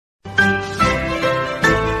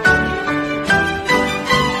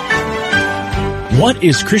What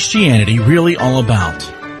is Christianity really all about?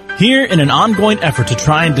 Here, in an ongoing effort to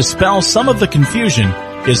try and dispel some of the confusion,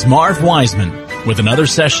 is Marv Wiseman with another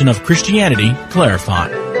session of Christianity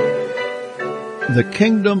Clarified. The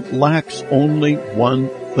kingdom lacks only one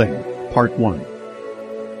thing, part 1.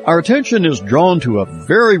 Our attention is drawn to a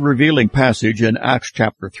very revealing passage in Acts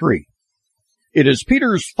chapter 3. It is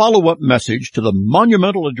Peter's follow-up message to the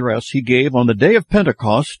monumental address he gave on the day of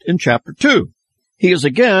Pentecost in chapter 2. He is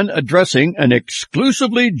again addressing an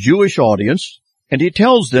exclusively Jewish audience, and he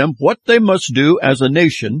tells them what they must do as a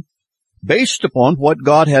nation based upon what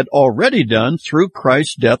God had already done through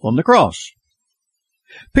Christ's death on the cross.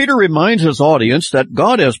 Peter reminds his audience that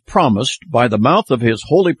God has promised by the mouth of his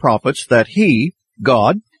holy prophets that he,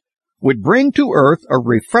 God, would bring to earth a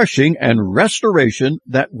refreshing and restoration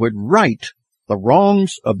that would right the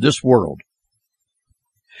wrongs of this world.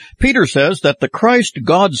 Peter says that the Christ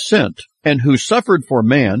God sent and who suffered for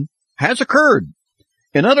man has occurred.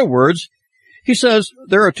 In other words, he says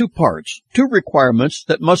there are two parts, two requirements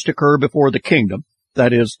that must occur before the kingdom,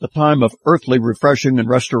 that is, the time of earthly refreshing and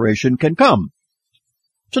restoration, can come.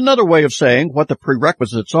 It's another way of saying what the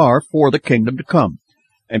prerequisites are for the kingdom to come.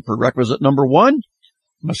 And prerequisite number 1,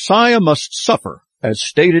 Messiah must suffer, as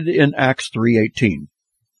stated in Acts 3:18.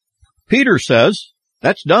 Peter says,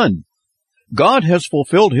 that's done. God has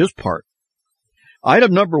fulfilled his part.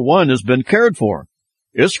 Item number 1 has been cared for.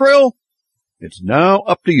 Israel, it's now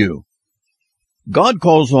up to you. God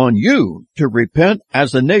calls on you to repent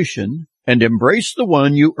as a nation and embrace the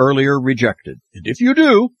one you earlier rejected. And if you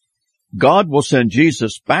do, God will send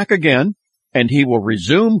Jesus back again, and he will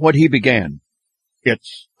resume what he began.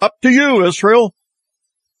 It's up to you, Israel.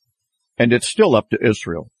 And it's still up to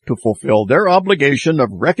Israel to fulfill their obligation of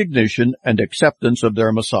recognition and acceptance of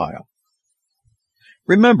their Messiah.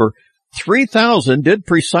 Remember, 3,000 did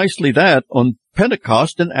precisely that on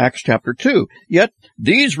Pentecost in Acts chapter 2. Yet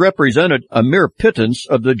these represented a mere pittance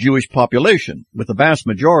of the Jewish population, with the vast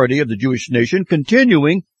majority of the Jewish nation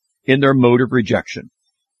continuing in their mode of rejection.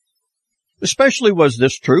 Especially was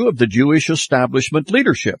this true of the Jewish establishment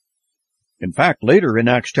leadership. In fact, later in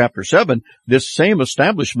Acts chapter 7, this same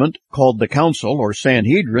establishment, called the Council or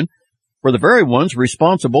Sanhedrin, were the very ones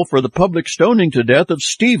responsible for the public stoning to death of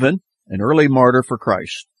Stephen, an early martyr for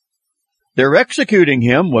Christ. Their executing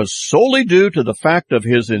him was solely due to the fact of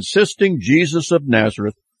his insisting Jesus of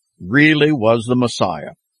Nazareth really was the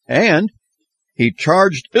Messiah. And he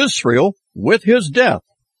charged Israel with his death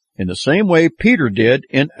in the same way Peter did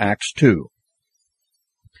in Acts 2.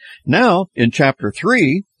 Now, in chapter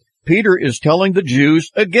 3, Peter is telling the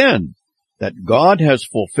Jews again that God has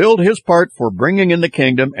fulfilled his part for bringing in the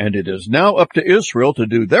kingdom, and it is now up to Israel to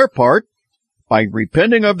do their part by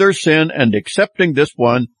repenting of their sin and accepting this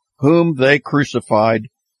one whom they crucified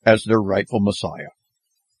as their rightful Messiah.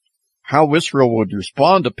 How Israel would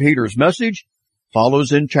respond to Peter's message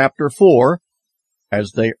follows in chapter 4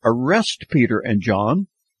 as they arrest Peter and John,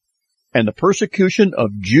 and the persecution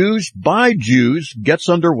of Jews by Jews gets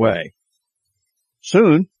underway.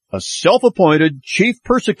 Soon, a self-appointed chief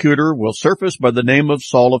persecutor will surface by the name of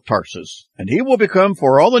Saul of Tarsus, and he will become,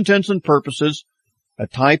 for all intents and purposes, a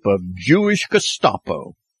type of Jewish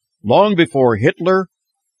Gestapo, long before Hitler,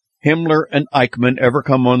 Himmler, and Eichmann ever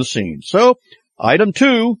come on the scene. So, item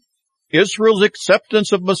 2, Israel's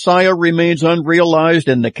acceptance of Messiah remains unrealized,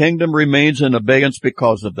 and the kingdom remains in abeyance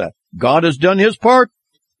because of that. God has done his part,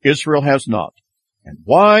 Israel has not. And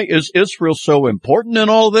why is Israel so important in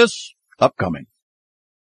all this? Upcoming.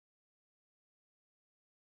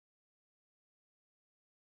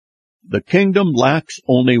 The kingdom lacks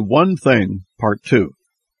only one thing, part 2.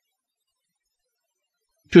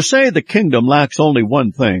 To say the kingdom lacks only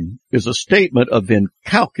one thing is a statement of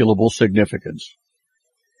incalculable significance.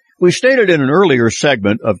 We stated in an earlier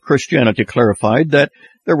segment of Christianity Clarified that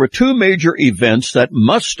there were two major events that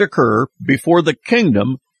must occur before the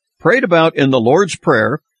kingdom, prayed about in the Lord's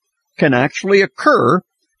Prayer, can actually occur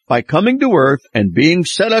by coming to earth and being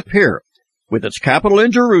set up here, with its capital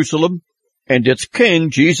in Jerusalem and its King,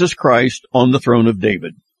 Jesus Christ, on the throne of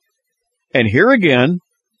David. And here again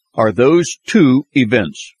are those two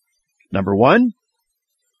events. Number 1,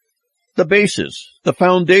 the basis, the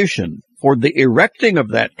foundation for the erecting of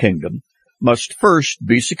that kingdom must first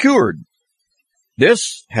be secured.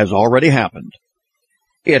 This has already happened.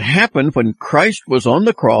 It happened when Christ was on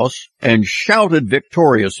the cross and shouted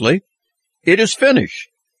victoriously, "It is finished."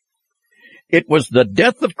 It was the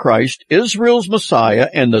death of Christ, Israel's Messiah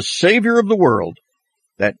and the Savior of the world,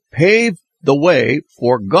 that paved the way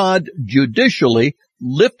for God judicially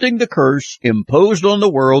lifting the curse imposed on the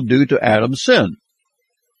world due to Adam's sin.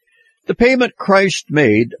 The payment Christ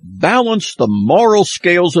made balanced the moral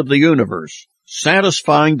scales of the universe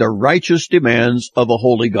satisfying the righteous demands of a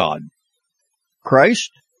holy God.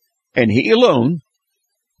 Christ, and He alone,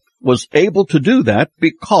 was able to do that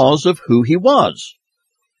because of who He was.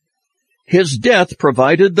 His death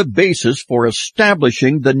provided the basis for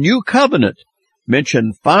establishing the new covenant,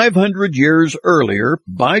 mentioned 500 years earlier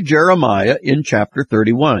by Jeremiah in chapter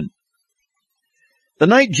 31. The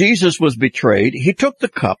night Jesus was betrayed, He took the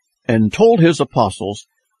cup and told His apostles,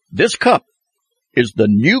 "This cup is the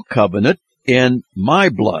new covenant in my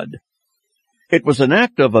blood." It was an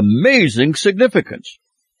act of amazing significance.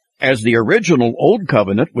 As the original Old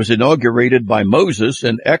Covenant was inaugurated by Moses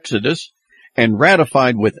in Exodus and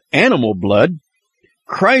ratified with animal blood,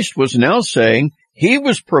 Christ was now saying He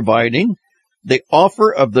was providing the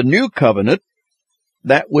offer of the new covenant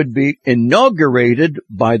that would be inaugurated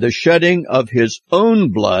by the shedding of His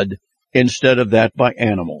own blood instead of that by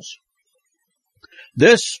animals.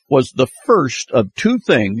 This was the first of two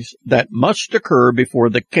things that must occur before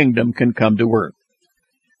the kingdom can come to earth.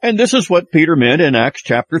 And this is what Peter meant in Acts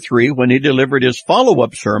chapter 3 when he delivered his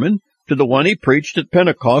follow-up sermon to the one he preached at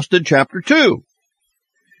Pentecost in chapter 2.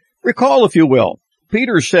 Recall, if you will,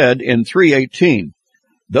 Peter said in 3:18,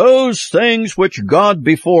 "Those things which God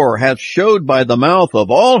before hath showed by the mouth of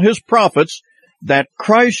all His prophets that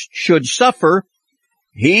Christ should suffer,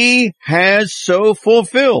 He has so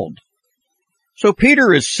fulfilled." So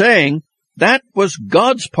Peter is saying that was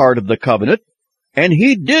God's part of the covenant, and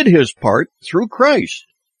He did His part through Christ.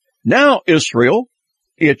 Now, Israel,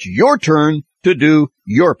 it's your turn to do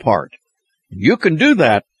your part. You can do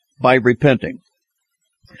that by repenting.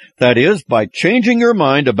 That is, by changing your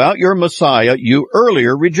mind about your Messiah you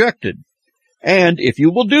earlier rejected. And if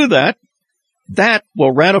you will do that, that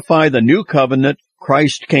will ratify the new covenant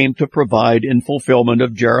Christ came to provide in fulfillment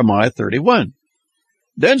of Jeremiah 31.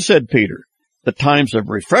 Then said Peter, "The times of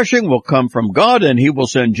refreshing will come from God, and He will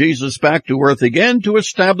send Jesus back to earth again to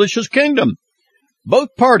establish His kingdom."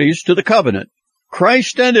 Both parties to the covenant,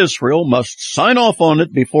 Christ and Israel, must sign off on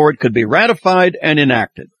it before it could be ratified and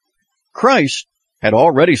enacted. Christ had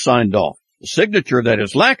already signed off. The signature that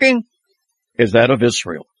is lacking is that of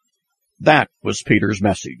Israel. That was Peter's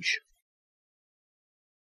message.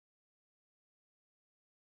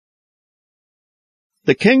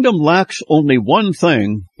 The kingdom lacks only one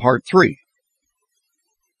thing, part 3.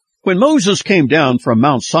 When Moses came down from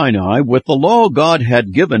Mount Sinai with the law God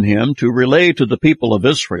had given him to relay to the people of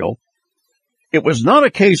Israel, it was not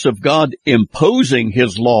a case of God imposing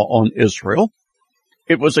His law on Israel.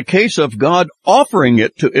 It was a case of God offering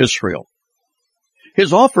it to Israel.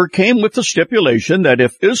 His offer came with the stipulation that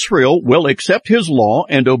if Israel will accept His law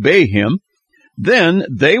and obey Him, then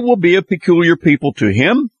they will be a peculiar people to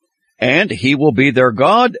Him, and He will be their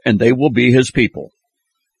God, and they will be His people.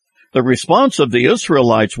 The response of the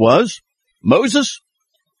Israelites was, "Moses,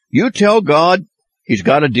 you tell God He's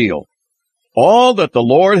got a deal. All that the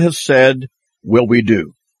Lord has said will we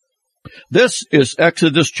do." This is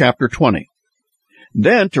Exodus chapter 20.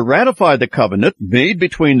 Then, to ratify the covenant made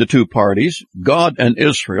between the two parties, God and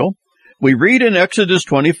Israel, we read in Exodus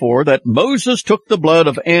 24 that Moses took the blood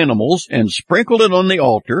of animals and sprinkled it on the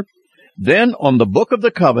altar, then on the book of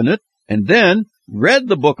the covenant, and then read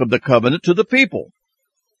the book of the covenant to the people.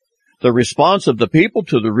 The response of the people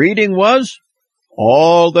to the reading was,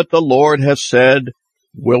 "All that the Lord has said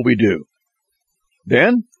will we do."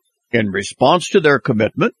 Then, in response to their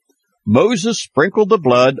commitment, Moses sprinkled the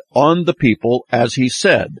blood on the people as he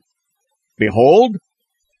said, "Behold,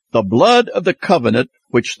 the blood of the covenant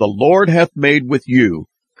which the Lord hath made with you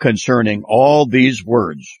concerning all these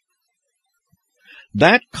words."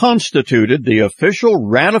 That constituted the official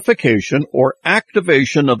ratification or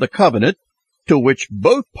activation of the covenant to which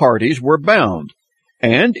both parties were bound,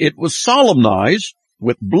 and it was solemnized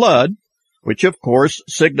with blood, which of course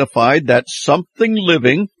signified that something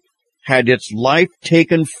living had its life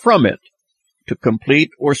taken from it to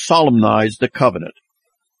complete or solemnize the covenant.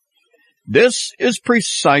 This is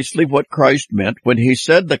precisely what Christ meant when He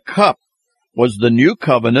said the cup was the new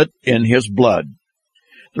covenant in His blood.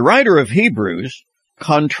 The writer of Hebrews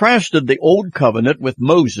contrasted the old covenant with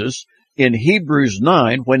Moses in Hebrews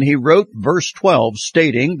 9 when he wrote verse 12,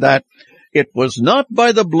 stating that it was not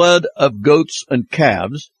by the blood of goats and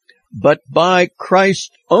calves, but by Christ's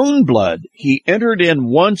own blood He entered in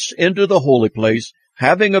once into the holy place,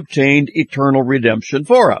 having obtained eternal redemption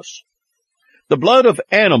for us. The blood of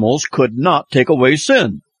animals could not take away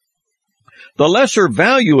sin. The lesser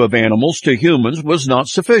value of animals to humans was not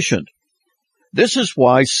sufficient. This is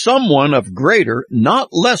why someone of greater, not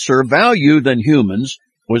lesser value than humans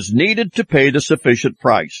was needed to pay the sufficient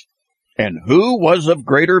price. And who was of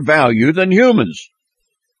greater value than humans?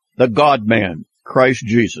 The God-man, Christ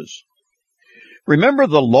Jesus. Remember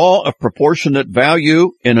the law of proportionate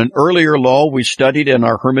value in an earlier law we studied in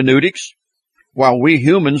our hermeneutics? While we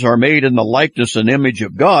humans are made in the likeness and image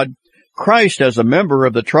of God, Christ, as a member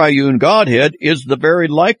of the triune Godhead, is the very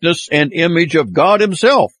likeness and image of God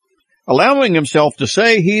himself, allowing himself to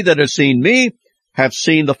say, "He that has seen me hath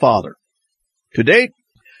seen the Father." To date,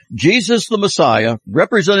 Jesus the Messiah,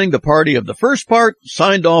 representing the party of the first part,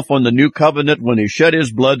 signed off on the new covenant when he shed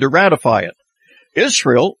his blood to ratify it.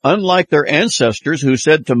 Israel, unlike their ancestors who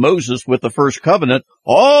said to Moses with the first covenant,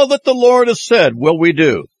 "All that the Lord has said will we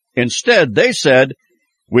do." Instead, they said,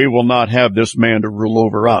 "We will not have this man to rule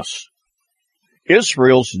over us."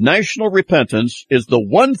 Israel's national repentance is the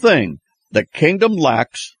one thing the kingdom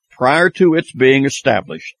lacks prior to its being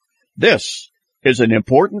established. This is an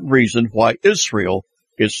important reason why Israel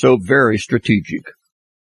is so very strategic.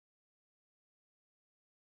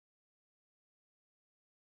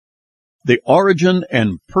 The Origin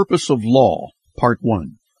and Purpose of Law, Part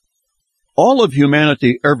 1. All of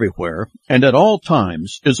humanity everywhere and at all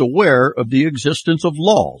times is aware of the existence of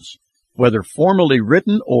laws, whether formally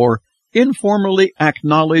written or informally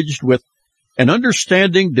acknowledged with an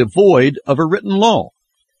understanding devoid of a written law.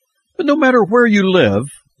 But no matter where you live,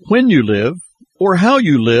 when you live, or how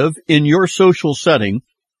you live in your social setting,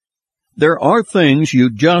 there are things you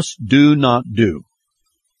just do not do.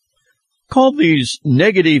 Call these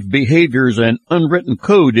negative behaviors an unwritten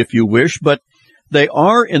code if you wish, but they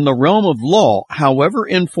are in the realm of law, however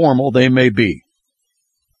informal they may be.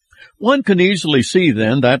 One can easily see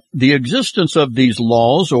then that the existence of these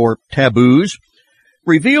laws or taboos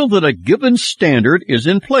reveal that a given standard is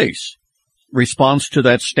in place. Response to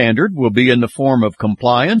that standard will be in the form of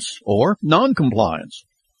compliance or non-compliance.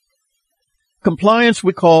 Compliance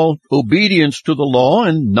we call obedience to the law,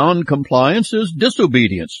 and non-compliance is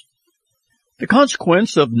disobedience. The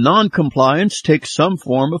consequence of non-compliance takes some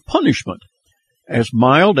form of punishment, as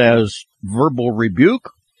mild as verbal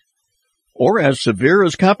rebuke or as severe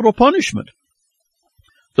as capital punishment.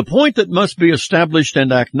 The point that must be established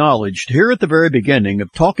and acknowledged here at the very beginning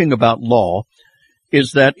of talking about law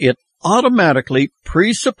is that it automatically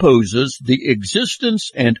presupposes the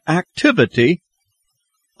existence and activity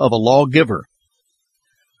of a lawgiver.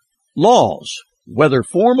 Laws, whether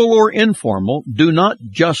formal or informal, do not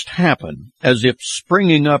just happen as if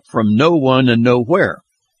springing up from no one and nowhere.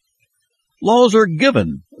 Laws are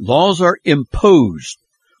given, laws are imposed,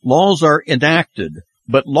 laws are enacted,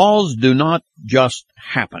 but laws do not just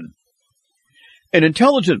happen. An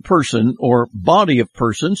intelligent person or body of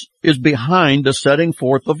persons is behind the setting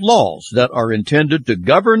forth of laws that are intended to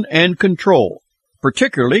govern and control,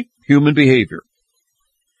 particularly human behavior.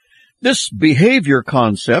 This behavior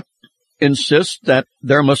concept insists that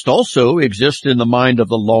there must also exist in the mind of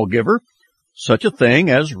the lawgiver such a thing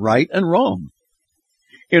as right and wrong.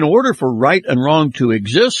 In order for right and wrong to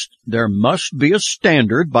exist, there must be a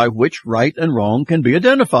standard by which right and wrong can be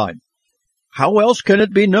identified. How else can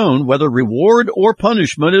it be known whether reward or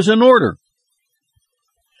punishment is in order?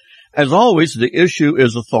 As always, the issue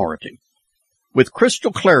is authority. With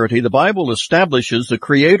crystal clarity, the Bible establishes the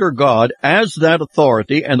Creator God as that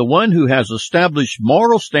authority and the one who has established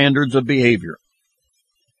moral standards of behavior.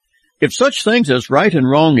 If such things as right and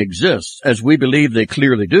wrong exist, as we believe they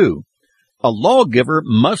clearly do, a lawgiver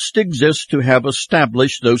must exist to have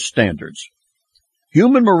established those standards.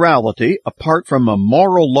 Human morality, apart from a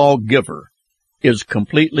moral lawgiver, is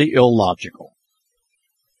completely illogical.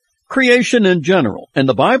 Creation in general, and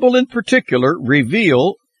the Bible in particular,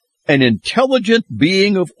 reveal an intelligent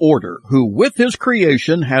being of order who with his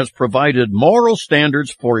creation has provided moral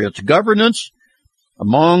standards for its governance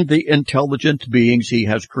among the intelligent beings he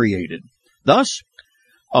has created. Thus,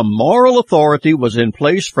 a moral authority was in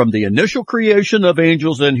place from the initial creation of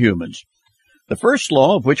angels and humans. The first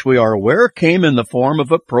law of which we are aware came in the form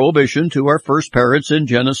of a prohibition to our first parents in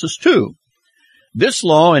Genesis 2. This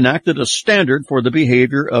law enacted a standard for the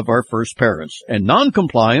behavior of our first parents, and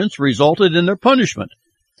noncompliance resulted in their punishment,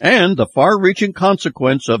 and the far-reaching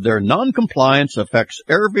consequence of their noncompliance affects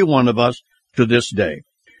every one of us to this day.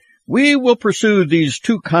 We will pursue these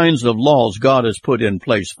two kinds of laws God has put in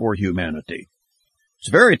place for humanity. It's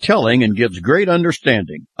very telling and gives great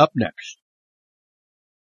understanding. Up next.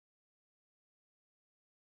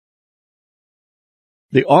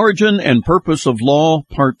 The Origin and Purpose of Law,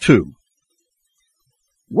 Part 2.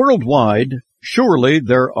 Worldwide, surely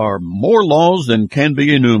there are more laws than can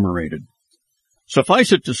be enumerated.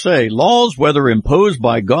 Suffice it to say, laws, whether imposed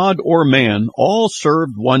by God or man, all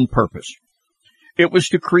served one purpose. It was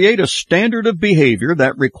to create a standard of behavior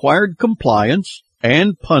that required compliance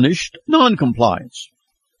and punished noncompliance.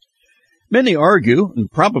 Many argue, and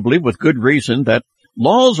probably with good reason, that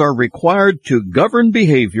laws are required to govern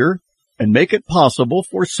behavior and make it possible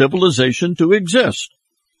for civilization to exist.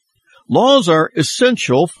 Laws are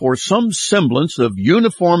essential for some semblance of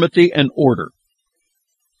uniformity and order.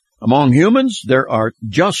 Among humans, there are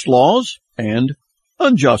just laws and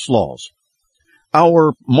unjust laws.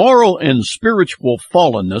 Our moral and spiritual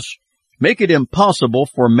fallenness make it impossible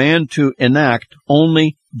for man to enact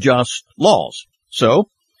only just laws. So,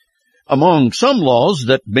 among some laws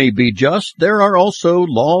that may be just, there are also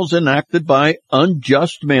laws enacted by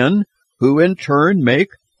unjust men who in turn make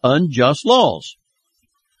unjust laws.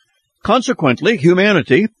 Consequently,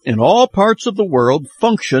 humanity in all parts of the world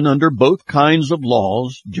function under both kinds of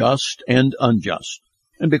laws, just and unjust.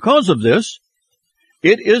 And because of this,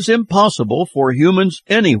 it is impossible for humans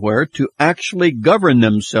anywhere to actually govern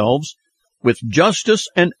themselves with justice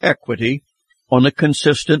and equity on a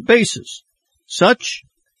consistent basis. Such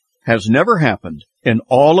has never happened in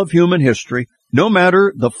all of human history, no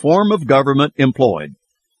matter the form of government employed.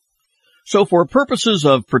 So for purposes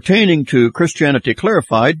of pertaining to Christianity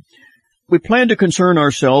Clarified, we plan to concern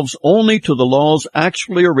ourselves only to the laws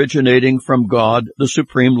actually originating from God, the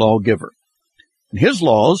supreme lawgiver. His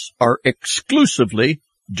laws are exclusively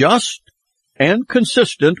just and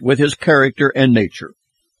consistent with his character and nature.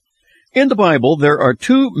 In the Bible, there are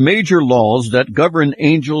two major laws that govern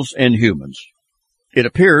angels and humans. It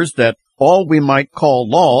appears that all we might call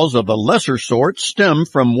laws of a lesser sort stem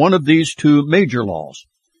from one of these two major laws.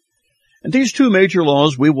 And these two major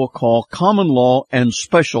laws we will call common law and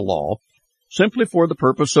special law, simply for the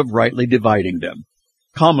purpose of rightly dividing them.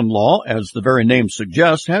 Common law, as the very name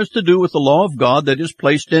suggests, has to do with the law of God that is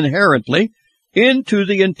placed inherently into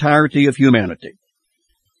the entirety of humanity.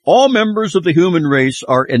 All members of the human race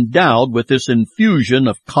are endowed with this infusion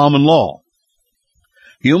of common law.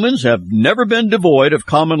 Humans have never been devoid of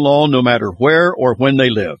common law, no matter where or when they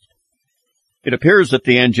lived. It appears that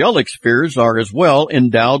the angelic spheres are as well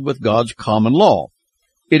endowed with God's common law.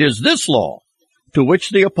 It is this law to which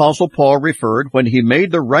the Apostle Paul referred when he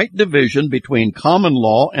made the right division between common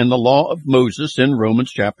law and the law of Moses in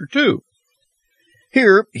Romans chapter 2.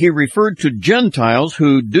 Here he referred to Gentiles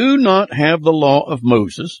who do not have the law of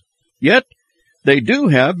Moses, yet they do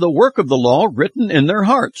have the work of the law written in their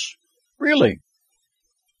hearts. Really?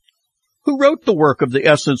 Who wrote the work of the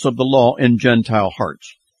essence of the law in Gentile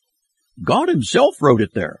hearts? God himself wrote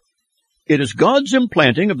it there. It is God's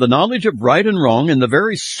implanting of the knowledge of right and wrong in the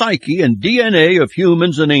very psyche and DNA of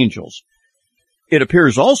humans and angels. It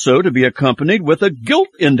appears also to be accompanied with a guilt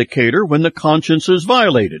indicator when the conscience is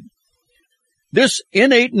violated. This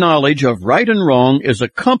innate knowledge of right and wrong is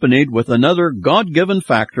accompanied with another God-given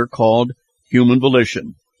factor called human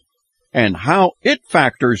volition, and how it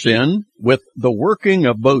factors in with the working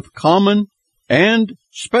of both common and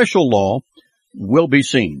special law will be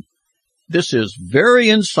seen. This is very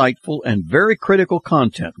insightful and very critical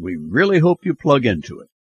content. We really hope you plug into it.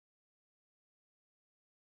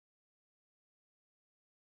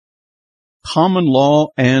 Common law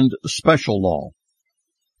and special law.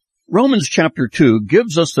 Romans chapter 2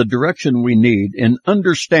 gives us the direction we need in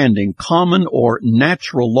understanding common or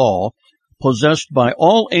natural law possessed by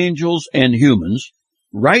all angels and humans,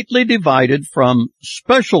 rightly divided from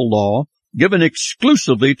special law given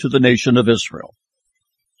exclusively to the nation of Israel.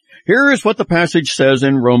 Here is what the passage says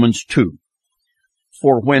in Romans 2.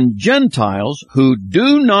 For when Gentiles who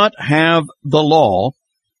do not have the law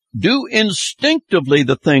do instinctively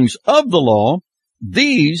the things of the law,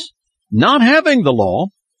 these, not having the law,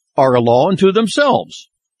 are a law unto themselves.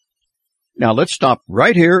 Now let's stop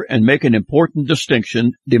right here and make an important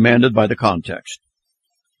distinction demanded by the context.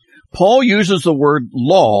 Paul uses the word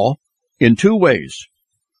law in two ways.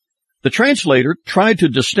 The translator tried to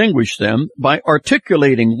distinguish them by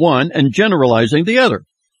articulating one and generalizing the other.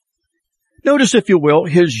 Notice, if you will,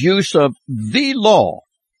 his use of the law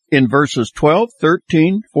in verses 12,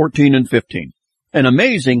 13, 14, and 15. An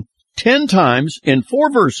amazing 10 times in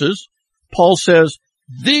 4 verses, Paul says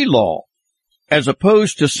the law, as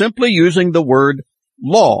opposed to simply using the word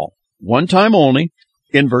law one time only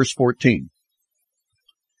in verse 14.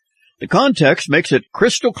 The context makes it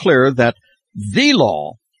crystal clear that the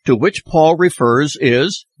law to which Paul refers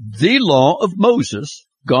is the law of Moses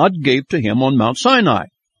God gave to him on Mount Sinai.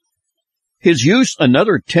 His use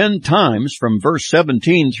another 10 times from verse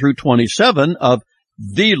 17 through 27 of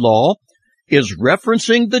the law is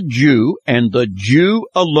referencing the Jew and the Jew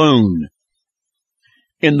alone.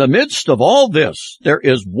 In the midst of all this, there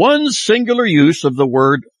is one singular use of the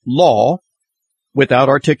word law without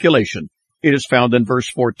articulation. It is found in verse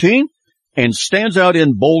 14 and stands out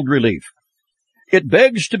in bold relief. It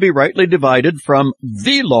begs to be rightly divided from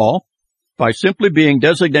the law by simply being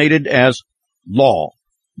designated as law.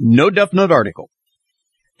 No definite article.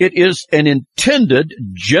 It is an intended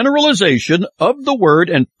generalization of the word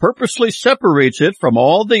and purposely separates it from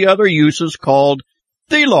all the other uses called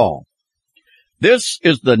the law. This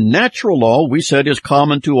is the natural law we said is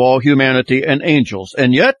common to all humanity and angels,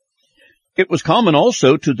 and yet it was common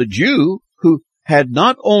also to the Jew, who had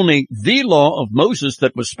not only the law of Moses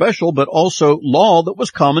that was special, but also law that was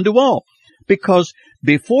common to all. Because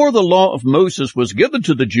before the law of Moses was given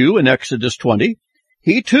to the Jew in Exodus 20,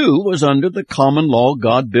 he too was under the common law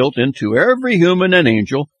God built into every human and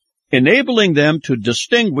angel, enabling them to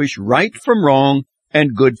distinguish right from wrong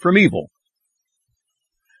and good from evil.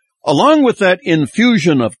 Along with that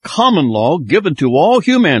infusion of common law given to all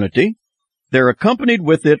humanity, there accompanied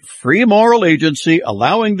with it free moral agency,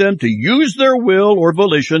 allowing them to use their will or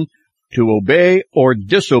volition to obey or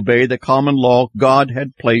disobey the common law God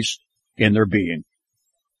had placed in their being.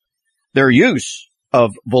 Their use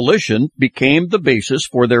of volition became the basis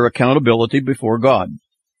for their accountability before God.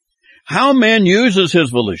 How man uses his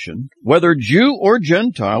volition, whether Jew or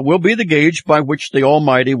Gentile, will be the gauge by which the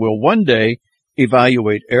Almighty will one day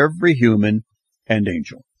evaluate every human and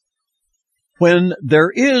angel. When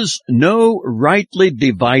there is no rightly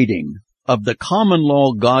dividing of the common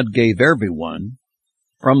law God gave everyone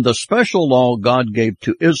from the special law God gave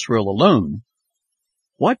to Israel alone,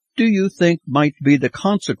 what do you think might be the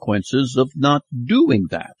consequences of not doing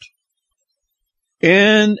that?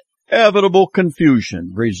 Inevitable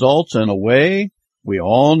confusion results in a way we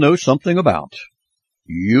all know something about.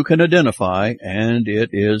 You can identify, and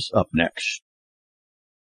it is up next.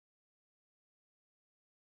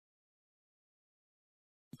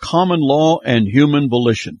 Common law and human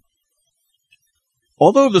volition.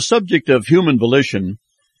 Although the subject of human volition,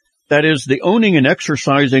 that is, the owning and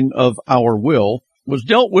exercising of our will, was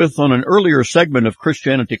dealt with on an earlier segment of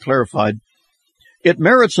Christianity Clarified, it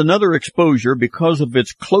merits another exposure because of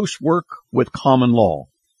its close work with common law.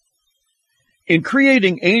 In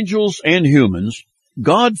creating angels and humans,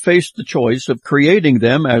 God faced the choice of creating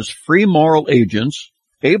them as free moral agents,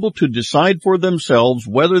 able to decide for themselves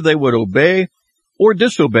whether they would obey or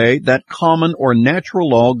disobey that common or natural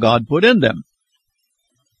law God put in them.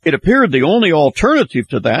 It appeared the only alternative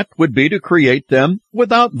to that would be to create them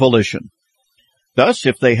without volition. Thus,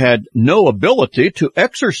 if they had no ability to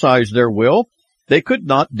exercise their will, they could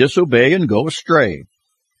not disobey and go astray.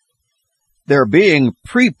 Their being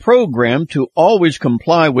pre-programmed to always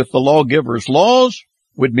comply with the lawgiver's laws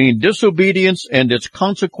would mean disobedience, and its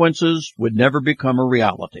consequences would never become a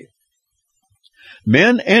reality.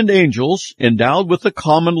 Men and angels, endowed with the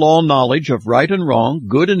common law knowledge of right and wrong,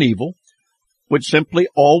 good and evil, would simply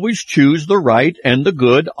always choose the right and the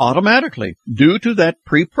good automatically, due to that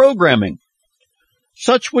pre-programming.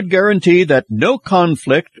 Such would guarantee that no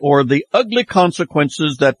conflict or the ugly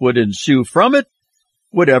consequences that would ensue from it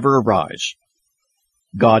would ever arise.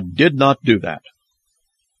 God did not do that.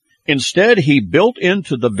 Instead, he built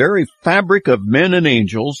into the very fabric of men and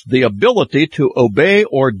angels the ability to obey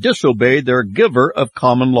or disobey their giver of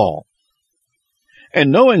common law.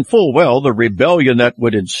 And knowing full well the rebellion that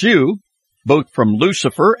would ensue, both from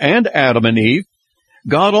Lucifer and Adam and Eve,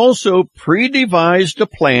 God also pre-devised a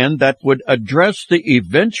plan that would address the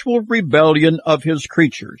eventual rebellion of his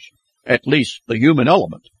creatures, at least the human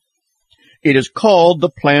element. It is called the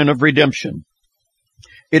plan of redemption.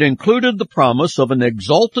 It included the promise of an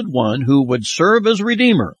exalted one who would serve as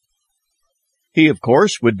Redeemer. He, of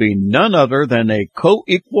course, would be none other than a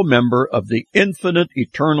co-equal member of the infinite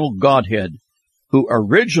eternal Godhead, who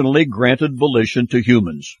originally granted volition to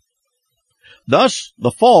humans. Thus,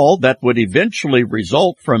 the fall that would eventually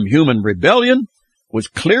result from human rebellion was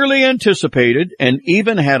clearly anticipated and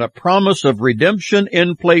even had a promise of redemption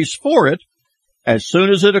in place for it as soon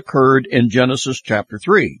as it occurred in Genesis chapter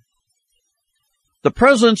 3. The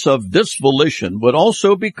presence of this volition would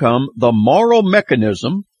also become the moral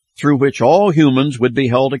mechanism through which all humans would be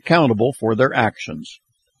held accountable for their actions.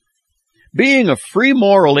 Being a free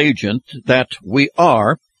moral agent that we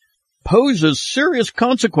are poses serious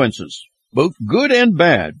consequences, both good and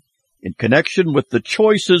bad, in connection with the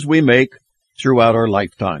choices we make throughout our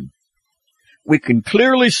lifetime. We can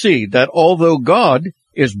clearly see that although God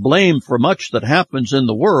is blamed for much that happens in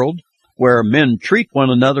the world, where men treat one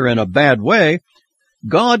another in a bad way,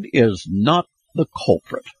 God is not the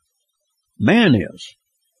culprit. Man is.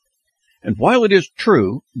 And while it is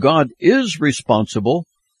true God is responsible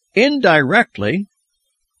indirectly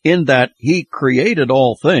in that he created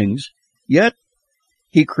all things, yet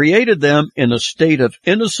he created them in a state of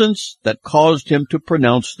innocence that caused him to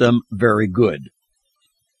pronounce them very good.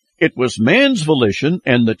 It was man's volition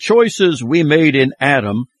and the choices we made in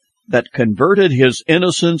Adam that converted his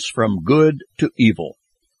innocence from good to evil.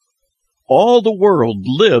 all the world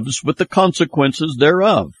lives with the consequences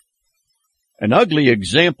thereof. An ugly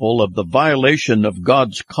example of the violation of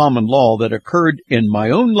God's common law that occurred in my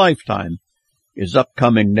own lifetime is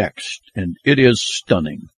upcoming next, and it is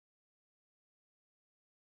stunning.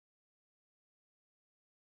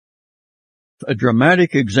 A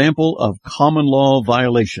dramatic example of common law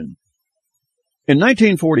violation. In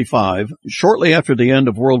 1945, shortly after the end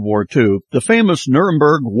of World War II, the famous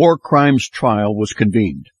Nuremberg war crimes trial was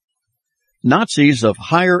convened. Nazis of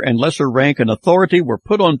higher and lesser rank and authority were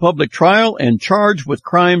put on public trial and charged with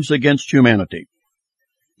crimes against humanity.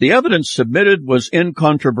 The evidence submitted was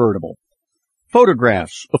incontrovertible.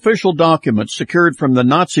 Photographs, official documents secured from the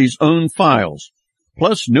Nazis' own files,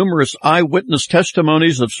 plus numerous eyewitness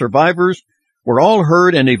testimonies of survivors were all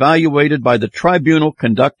heard and evaluated by the tribunal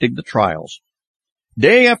conducting the trials.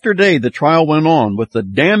 Day after day the trial went on with the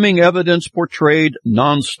damning evidence portrayed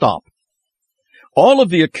non-stop. All of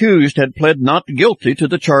the accused had pled not guilty to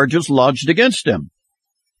the charges lodged against them.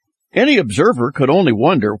 Any observer could only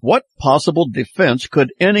wonder what possible defense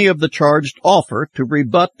could any of the charged offer to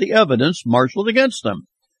rebut the evidence marshaled against them.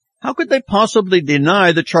 How could they possibly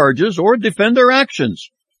deny the charges or defend their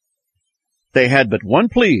actions? They had but one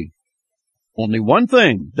plea. Only one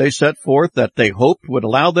thing they set forth that they hoped would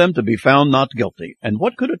allow them to be found not guilty. And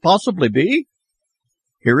what could it possibly be?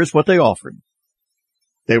 Here is what they offered.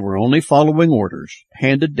 They were only following orders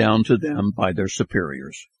handed down to them by their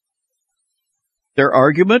superiors. Their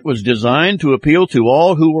argument was designed to appeal to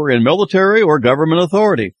all who were in military or government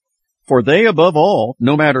authority, for they, above all,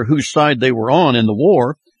 no matter whose side they were on in the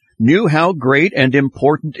war, knew how great and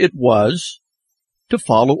important it was to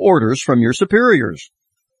follow orders from your superiors.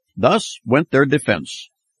 Thus went their defense.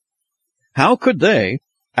 How could they,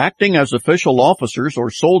 acting as official officers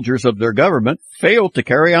or soldiers of their government, fail to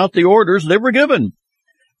carry out the orders they were given?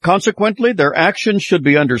 Consequently, their actions should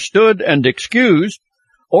be understood and excused,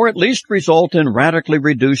 or at least result in radically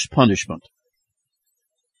reduced punishment.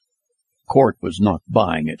 Court was not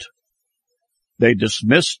buying it. They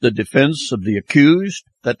dismissed the defense of the accused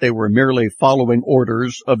that they were merely following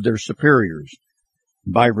orders of their superiors.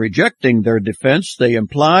 By rejecting their defense, they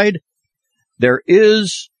implied there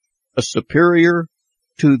is a superior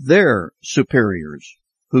to their superiors,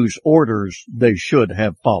 whose orders they should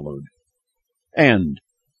have followed. And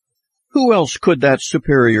who else could that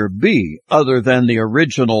superior be other than the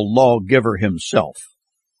original lawgiver himself?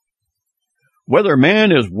 Whether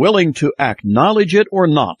man is willing to acknowledge it or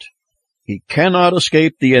not, he cannot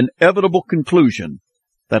escape the inevitable conclusion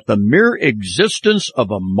that the mere existence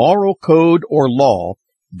of a moral code or law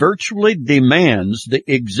virtually demands the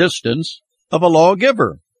existence of a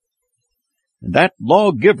lawgiver. And that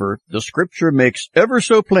lawgiver, the Scripture makes ever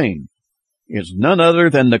so plain, is none other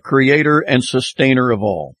than the Creator and Sustainer of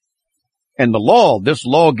all. And the law this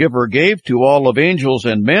lawgiver gave to all of angels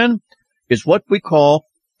and men is what we call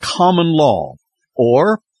common law,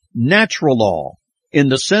 or natural law, in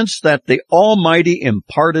the sense that the Almighty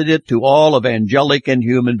imparted it to all of angelic and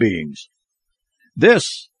human beings.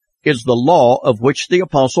 This is the law of which the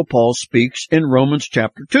Apostle Paul speaks in Romans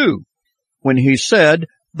chapter 2, when he said,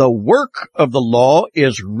 "The work of the law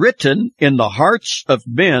is written in the hearts of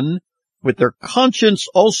men, with their conscience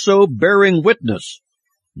also bearing witness."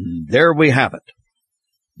 There we have it.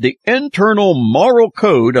 The internal moral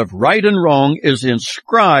code of right and wrong is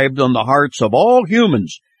inscribed on the hearts of all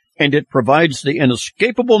humans, and it provides the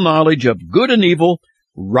inescapable knowledge of good and evil,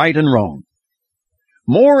 right and wrong.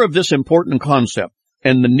 More of this important concept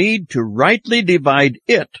and the need to rightly divide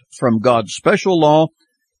it from God's special law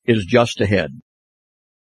is just ahead.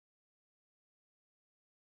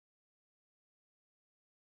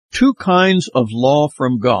 Two kinds of law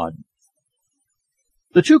from God.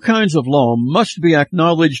 The two kinds of law must be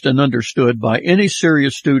acknowledged and understood by any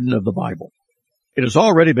serious student of the Bible. It has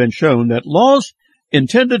already been shown that laws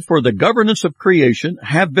intended for the governance of creation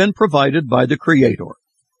have been provided by the Creator.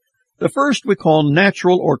 The first we call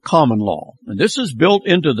natural or common law, and this is built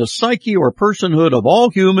into the psyche or personhood of all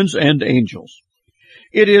humans and angels.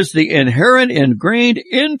 It is the inherent, ingrained,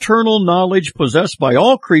 internal knowledge possessed by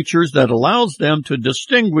all creatures that allows them to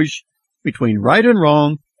distinguish between right and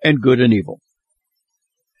wrong and good and evil.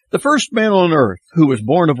 The first man on earth who was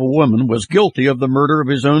born of a woman was guilty of the murder of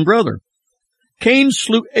his own brother. Cain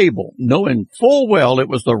slew Abel, knowing full well it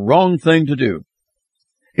was the wrong thing to do.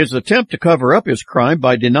 His attempt to cover up his crime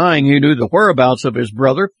by denying he knew the whereabouts of his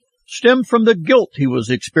brother stemmed from the guilt he was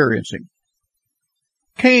experiencing.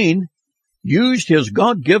 Cain used his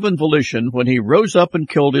God-given volition when he rose up and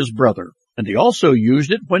killed his brother, and he also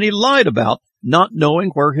used it when he lied about not knowing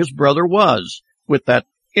where his brother was, with that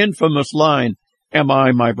infamous line, "Am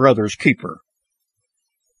I my brother's keeper?"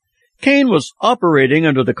 Cain was operating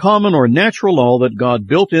under the common or natural law that God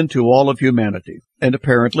built into all of humanity, and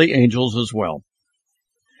apparently angels as well.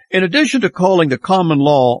 In addition to calling the common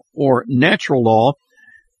law or natural law,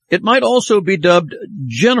 it might also be dubbed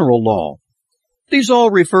general law. These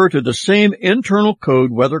all refer to the same internal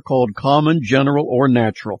code, whether called common, general, or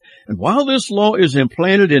natural. And while this law is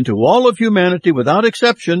implanted into all of humanity without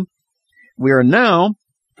exception, we are now,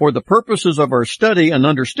 for the purposes of our study and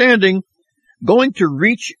understanding, going to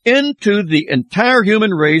reach into the entire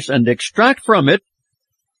human race and extract from it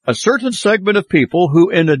a certain segment of people who,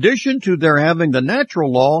 in addition to their having the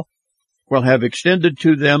natural law, will have extended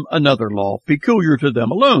to them another law, peculiar to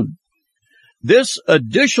them alone. This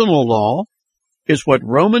additional law is what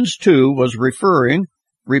Romans 2 was referring,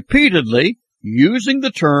 repeatedly using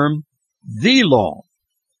the term the law.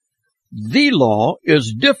 The law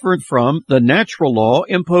is different from the natural law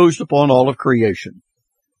imposed upon all of creation.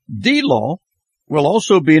 The law will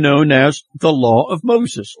also be known as the law of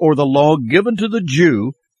Moses, or the law given to the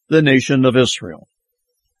Jew, the nation of Israel.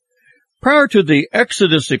 Prior to the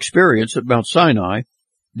Exodus experience at Mount Sinai,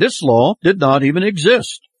 this law did not even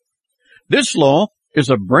exist. This law is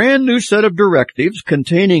a brand new set of directives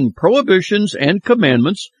containing prohibitions and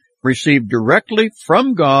commandments received directly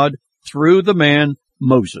from God through the man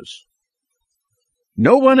Moses.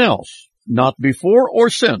 No one else, not before or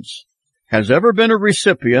since, has ever been a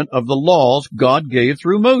recipient of the laws God gave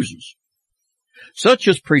through Moses. Such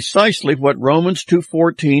is precisely what Romans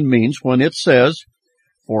 2:14 means when it says,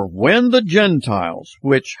 "For when the Gentiles,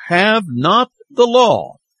 which have not the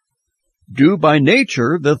law, do by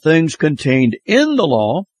nature the things contained in the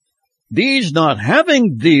law, these not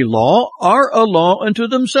having the law are a law unto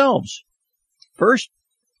themselves." First,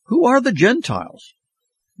 who are the Gentiles?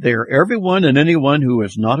 They are everyone and anyone who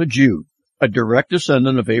is not a Jew, a direct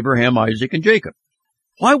descendant of Abraham, Isaac, and Jacob.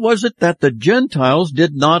 Why was it that the Gentiles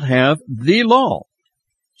did not have the law?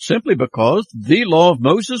 Simply because the law of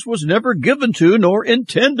Moses was never given to nor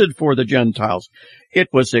intended for the Gentiles. It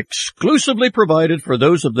was exclusively provided for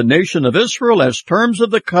those of the nation of Israel as terms of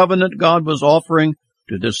the covenant God was offering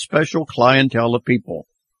to this special clientele of people.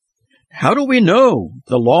 How do we know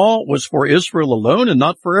the law was for Israel alone and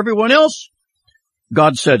not for everyone else?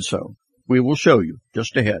 God said so. We will show you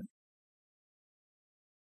just ahead.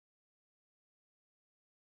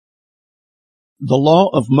 The Law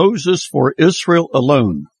of Moses for Israel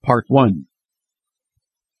Alone, Part 1.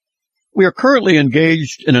 We are currently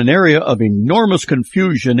engaged in an area of enormous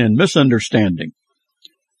confusion and misunderstanding.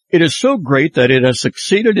 It is so great that it has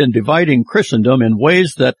succeeded in dividing Christendom in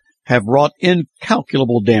ways that have wrought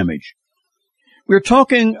incalculable damage. We are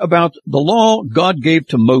talking about the law God gave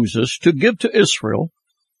to Moses to give to Israel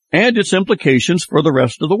and its implications for the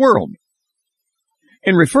rest of the world.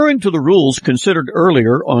 In referring to the rules considered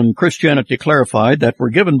earlier on Christianity Clarified that were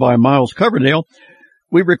given by Miles Coverdale,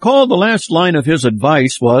 we recall the last line of his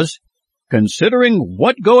advice was, "Considering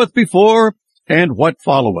what goeth before and what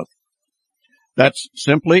followeth." That's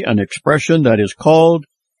simply an expression that is called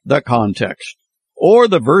the context, or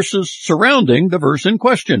the verses surrounding the verse in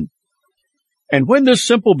question. And when this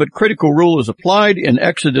simple but critical rule is applied in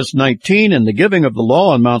Exodus 19 and the giving of the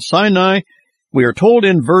law on Mount Sinai, we are told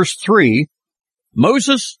in verse 3,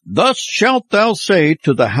 "Moses, thus shalt thou say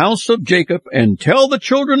to the house of Jacob, and tell the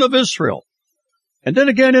children of Israel." And then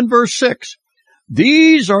again in verse 6,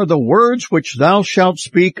 "These are the words which thou shalt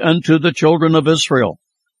speak unto the children of Israel."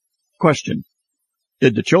 Question: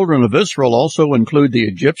 did the children of Israel also include the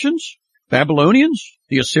Egyptians, Babylonians,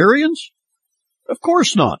 the Assyrians? Of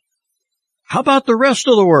course not. How about the rest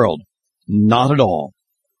of the world? Not at all.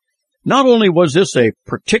 Not only was this a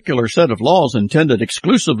particular set of laws intended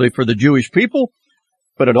exclusively for the Jewish people,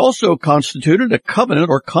 but it also constituted a covenant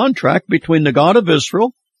or contract between the God of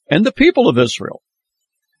Israel and the people of Israel.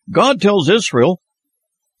 God tells Israel,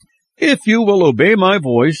 "If you will obey my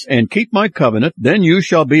voice and keep my covenant, then you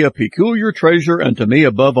shall be a peculiar treasure unto me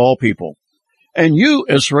above all people. And you,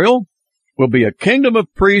 Israel, will be a kingdom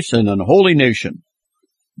of priests and an holy nation.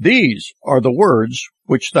 These are the words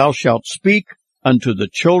which thou shalt speak unto the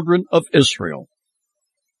children of Israel."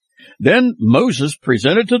 Then Moses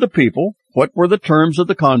presented to the people what were the terms of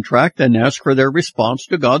the contract and asked for their response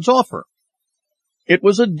to God's offer. It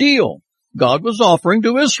was a deal God was offering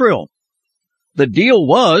to Israel. The deal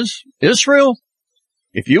was, "Israel,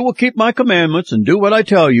 if you will keep my commandments and do what I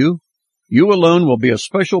tell you, you alone will be a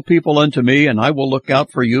special people unto me, and I will look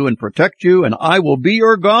out for you and protect you, and I will be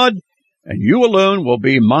your God, and you alone will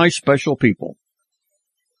be my special people."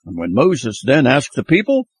 And when Moses then asked the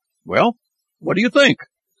people, "Well, what do you think?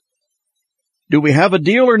 Do we have a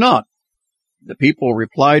deal or not?" The people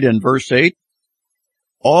replied in verse 8,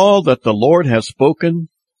 "All that the Lord has spoken,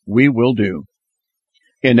 we will do.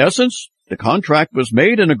 In essence, the contract was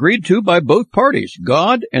made and agreed to by both parties,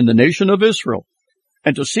 God and the nation of Israel.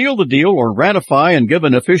 And to seal the deal or ratify and give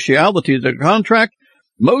an officiality to the contract,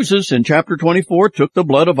 Moses in chapter 24 took the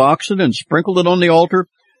blood of oxen and sprinkled it on the altar.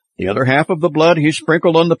 The other half of the blood he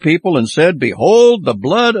sprinkled on the people and said, Behold, the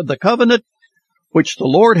blood of the covenant which the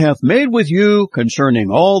Lord hath made with you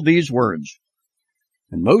concerning all these words.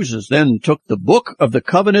 And Moses then took the book of the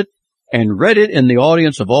covenant and read it in the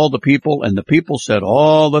audience of all the people, and the people said,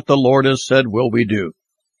 All that the Lord has said will we do.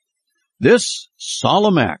 This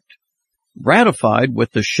solemn act, ratified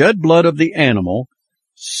with the shed blood of the animal,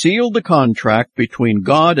 sealed the contract between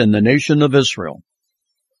God and the nation of Israel.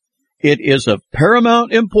 It is of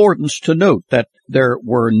paramount importance to note that there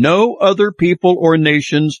were no other people or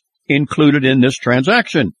nations included in this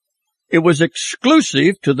transaction. It was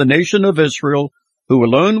exclusive to the nation of Israel, who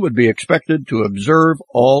alone would be expected to observe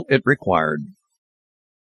all it required.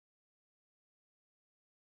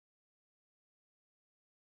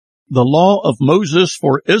 The Law of Moses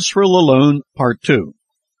for Israel Alone, Part 2.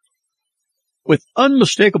 With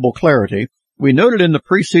unmistakable clarity, we noted in the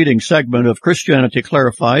preceding segment of Christianity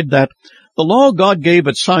Clarified that the law God gave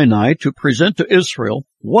at Sinai to present to Israel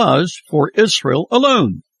was for Israel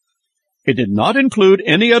alone. It did not include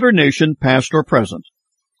any other nation, past or present.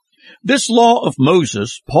 This law of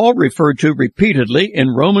Moses, Paul referred to repeatedly in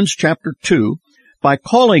Romans chapter 2 by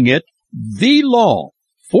calling it the law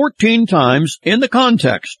 14 times in the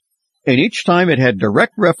context, and each time it had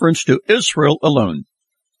direct reference to Israel alone.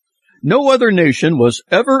 No other nation was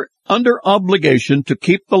ever under obligation to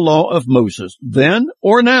keep the law of Moses, then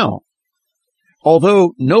or now.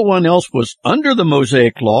 Although no one else was under the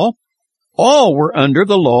Mosaic law, all were under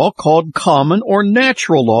the law called common or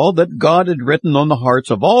natural law that God had written on the hearts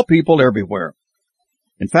of all people everywhere.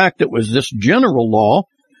 In fact, it was this general law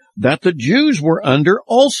that the Jews were under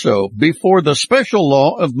also before the special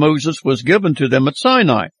law of Moses was given to them at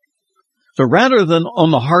Sinai. So rather than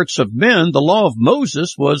on the hearts of men, the law of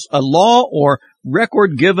Moses was a law or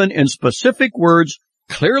record given in specific words,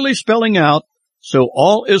 clearly spelling out so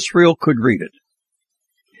all Israel could read it.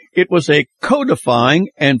 It was a codifying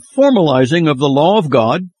and formalizing of the law of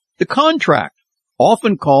God, the contract,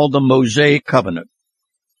 often called the Mosaic covenant.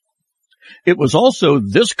 It was also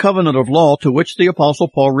this covenant of law to which the Apostle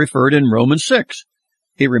Paul referred in Romans 6.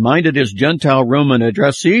 He reminded his Gentile Roman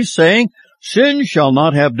addressees, saying, Sin shall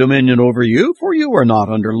not have dominion over you, for you are not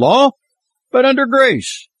under law, but under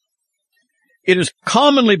grace. It is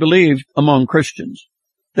commonly believed among Christians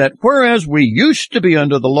that whereas we used to be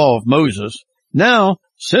under the law of Moses, now,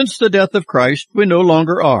 since the death of Christ, we no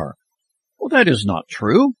longer are. Well, that is not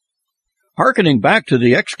true. Hearkening back to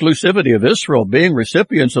the exclusivity of Israel being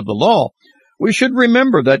recipients of the law, we should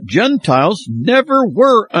remember that Gentiles never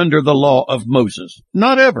were under the law of Moses,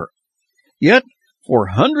 not ever. Yet, for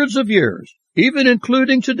hundreds of years, even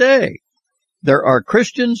including today, there are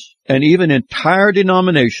Christians and even entire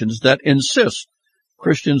denominations that insist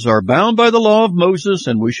Christians are bound by the law of Moses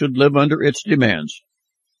and we should live under its demands.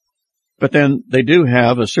 But then they do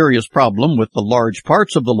have a serious problem with the large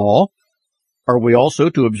parts of the law. Are we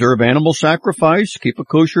also to observe animal sacrifice, keep a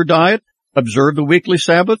kosher diet, observe the weekly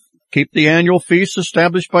Sabbath, keep the annual feasts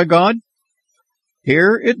established by God?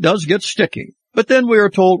 Here it does get sticky. But then we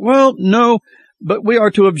are told, well, no, but we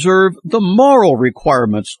are to observe the moral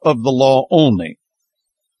requirements of the law only.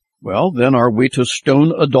 Well, then are we to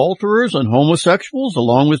stone adulterers and homosexuals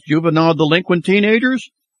along with juvenile delinquent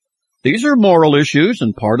teenagers? These are moral issues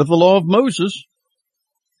and part of the law of Moses.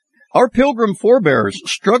 Our Pilgrim forebears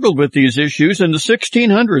struggled with these issues in the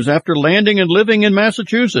 1600s after landing and living in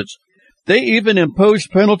Massachusetts. They even imposed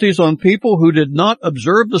penalties on people who did not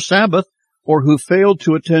observe the Sabbath or who failed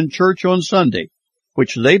to attend church on Sunday,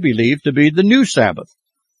 which they believed to be the new Sabbath.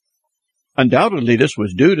 Undoubtedly, this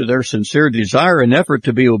was due to their sincere desire and effort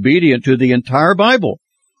to be obedient to the entire Bible.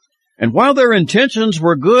 And while their intentions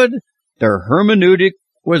were good, their hermeneutic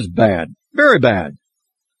was bad, very bad.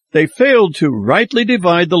 They failed to rightly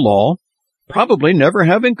divide the law, probably never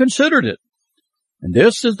having considered it. And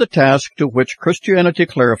this is the task to which Christianity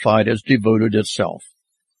Clarified has devoted itself.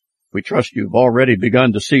 We trust you've already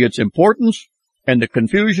begun to see its importance and the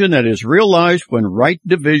confusion that is realized when right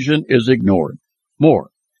division is ignored. More,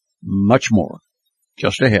 much more,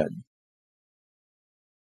 just ahead.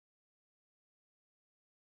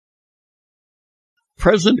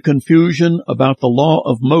 Present confusion about the law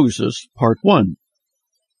of Moses, Part 1.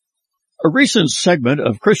 A recent segment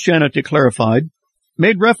of Christianity Clarified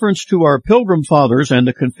made reference to our Pilgrim Fathers and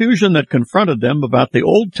the confusion that confronted them about the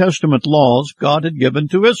Old Testament laws God had given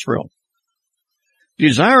to Israel.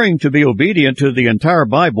 Desiring to be obedient to the entire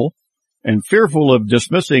Bible, and fearful of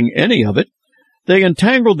dismissing any of it, they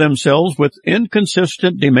entangled themselves with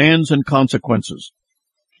inconsistent demands and consequences.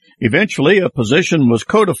 Eventually, a position was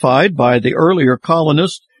codified by the earlier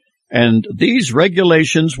colonists, and these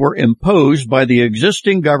regulations were imposed by the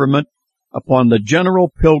existing government upon the general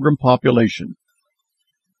pilgrim population.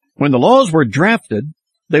 When the laws were drafted,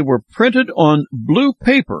 they were printed on blue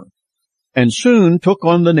paper and soon took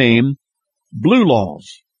on the name Blue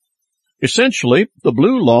Laws. Essentially, the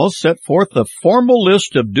Blue Laws set forth a formal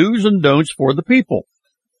list of do's and don'ts for the people.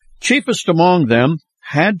 Chiefest among them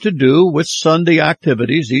had to do with Sunday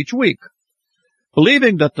activities each week.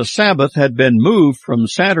 Believing that the Sabbath had been moved from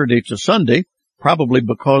Saturday to Sunday, probably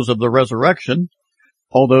because of the resurrection,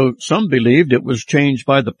 although some believed it was changed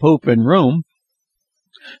by the Pope in Rome,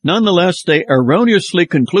 nonetheless they erroneously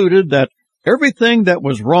concluded that everything that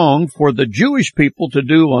was wrong for the Jewish people to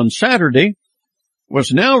do on Saturday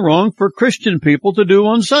was now wrong for Christian people to do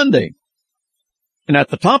on Sunday. And at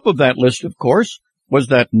the top of that list, of course, was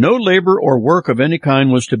that no labor or work of any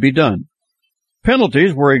kind was to be done.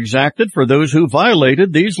 Penalties were exacted for those who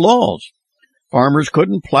violated these laws. Farmers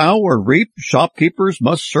couldn't plow or reap. Shopkeepers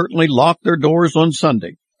must certainly lock their doors on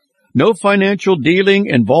Sunday. No financial dealing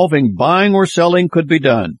involving buying or selling could be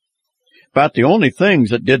done. But the only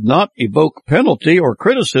things that did not evoke penalty or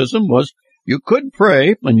criticism was you could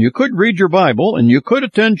pray, and you could read your Bible, and you could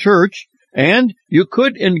attend church, and you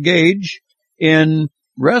could engage in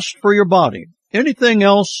rest for your body. Anything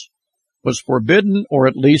else was forbidden or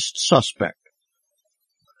at least suspect.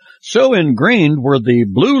 So ingrained were the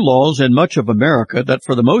Blue Laws in much of America that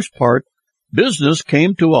for the most part, business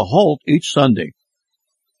came to a halt each Sunday.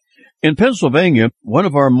 In Pennsylvania, one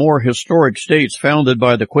of our more historic states founded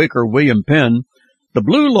by the Quaker William Penn, the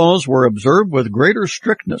Blue Laws were observed with greater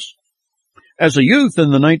strictness. As a youth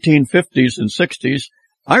in the 1950s and 60s,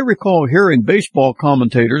 I recall hearing baseball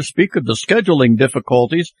commentators speak of the scheduling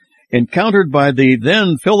difficulties encountered by the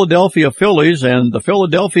then Philadelphia Phillies and the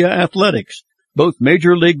Philadelphia Athletics, both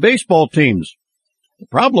Major League Baseball teams. The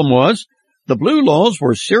problem was the Blue Laws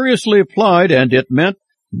were seriously applied, and it meant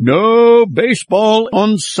no baseball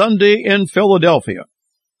on Sunday in Philadelphia.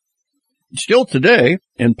 Still today,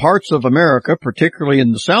 in parts of America, particularly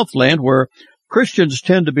in the Southland, where Christians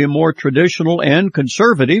tend to be more traditional and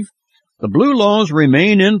conservative, the Blue Laws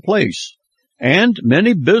remain in place, and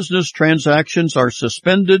many business transactions are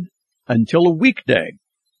suspended until a weekday,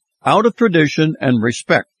 out of tradition and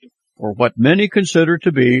respect for what many consider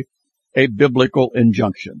to be a biblical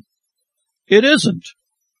injunction. It isn't,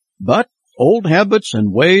 but old habits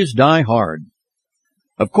and ways die hard.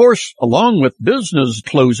 Of course, along with business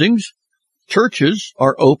closings, churches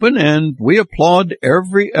are open, and we applaud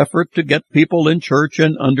every effort to get people in church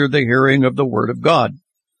and under the hearing of the Word of God.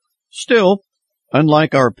 Still,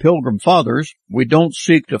 unlike our Pilgrim Fathers, we don't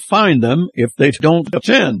seek to find them if they don't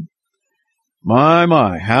attend.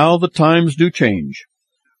 My, how the times do change.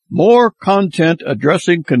 More content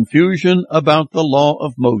addressing confusion about the law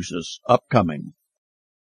of Moses upcoming.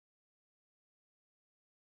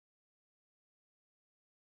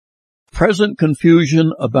 Present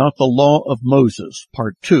confusion about the law of Moses,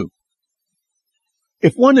 Part 2.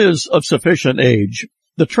 If one is of sufficient age,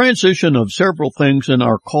 the transition of several things in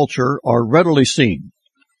our culture are readily seen.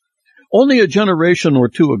 Only a generation or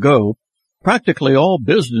two ago, practically all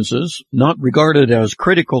businesses, not regarded as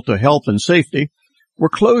critical to health and safety, were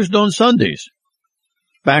closed on Sundays.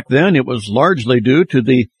 Back then, it was largely due to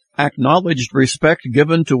the acknowledged respect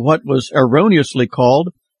given to what was erroneously called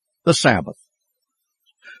the Sabbath.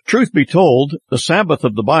 Truth be told, the Sabbath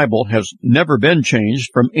of the Bible has never been changed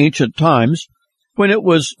from ancient times when it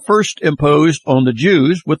was first imposed on the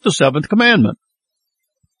Jews with the seventh commandment.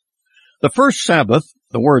 The first Sabbath,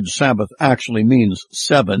 the word Sabbath actually means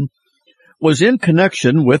 7, was in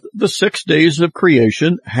connection with the 6 days of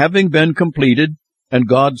creation having been completed and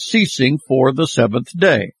God ceasing for the 7th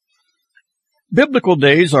day. Biblical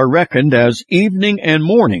days are reckoned as evening and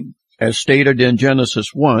morning, as stated in Genesis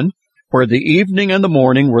 1, where the evening and the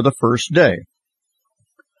morning were the first day.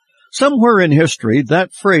 Somewhere in history,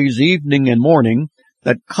 that phrase evening and morning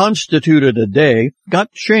that constituted a day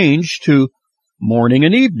got changed to morning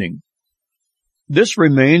and evening. This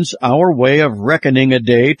remains our way of reckoning a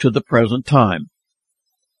day to the present time.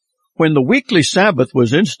 When the weekly Sabbath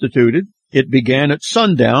was instituted, it began at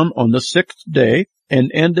sundown on the 6th day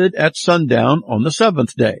and ended at sundown on the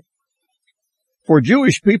 7th day. For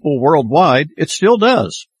Jewish people worldwide, it still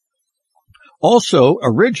does. Also,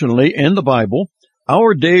 originally in the Bible,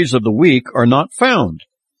 our days of the week are not found.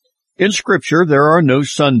 In Scripture, there are no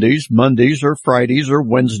Sundays, Mondays, or Fridays, or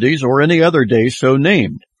Wednesdays, or any other day so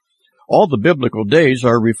named. All the biblical days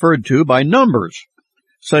are referred to by numbers.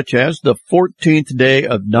 such as the 14th day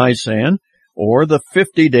of Nisan or the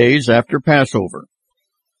 50 days after Passover.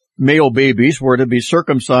 Male babies were to be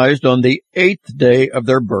circumcised on the 8th day of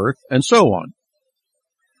their birth, and so on.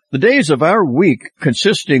 The days of our week,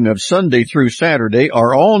 consisting of Sunday through Saturday,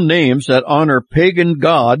 are all names that honor pagan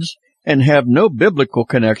gods and have no biblical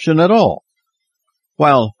connection at all.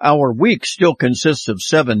 While our week still consists of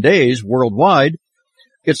 7 days worldwide,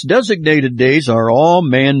 its designated days are all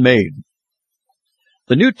man-made.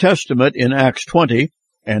 The New Testament in Acts 20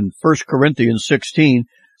 and 1 Corinthians 16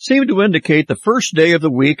 seem to indicate the first day of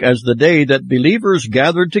the week as the day that believers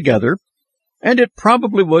gathered together, and it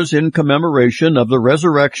probably was in commemoration of the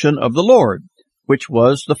resurrection of the Lord, which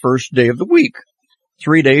was the first day of the week,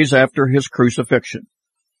 3 days after his crucifixion.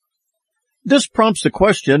 This prompts the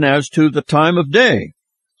question as to the time of day.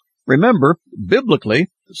 Remember, biblically,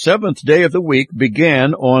 the 7th day of the week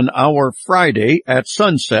began on our Friday at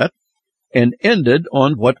sunset and ended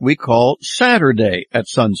on what we call Saturday at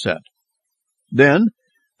sunset. Then,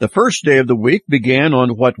 the first day of the week began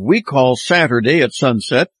on what we call Saturday at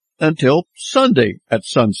sunset until Sunday at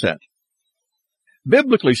sunset.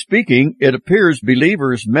 Biblically speaking, it appears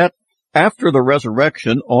believers met after the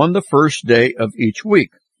resurrection on the first day of each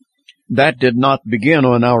week. That did not begin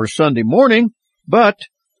on our Sunday morning, but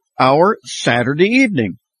our Saturday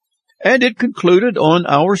evening, and it concluded on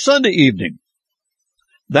our Sunday evening.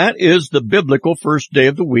 That is the biblical first day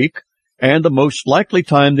of the week, and the most likely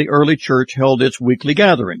time the early church held its weekly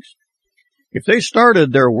gatherings. If they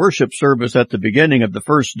started their worship service at the beginning of the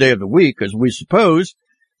first day of the week, as we suppose,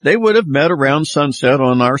 they would have met around sunset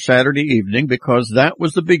on our Saturday evening because that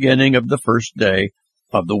was the beginning of the first day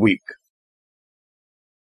of the week.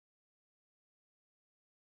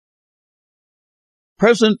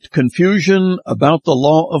 Present confusion about the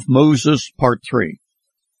law of Moses, Part 3.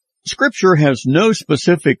 Scripture has no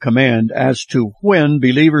specific command as to when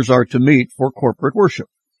believers are to meet for corporate worship.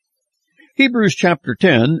 Hebrews chapter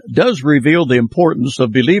 10 does reveal the importance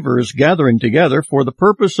of believers gathering together for the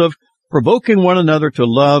purpose of provoking one another to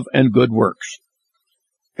love and good works.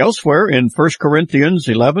 Elsewhere in 1 Corinthians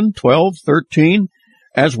 11, 12, 13,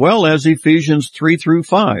 as well as Ephesians 3 through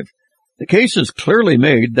 5, the case is clearly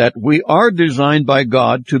made that we are designed by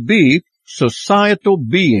God to be societal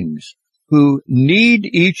beings who need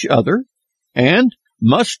each other and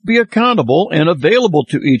must be accountable and available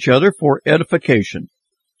to each other for edification.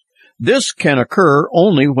 This can occur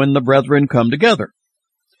only when the brethren come together.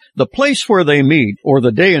 The place where they meet or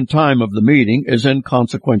the day and time of the meeting is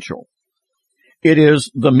inconsequential. It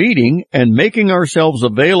is the meeting and making ourselves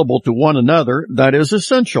available to one another that is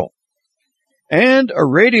essential. And a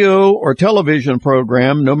radio or television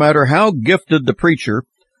program, no matter how gifted the preacher,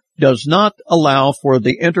 does not allow for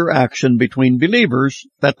the interaction between believers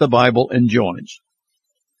that the Bible enjoins.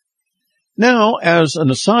 Now, as an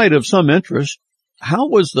aside of some interest, how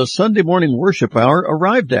was the Sunday morning worship hour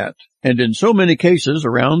arrived at, and in so many cases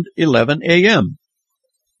around 11 a.m.?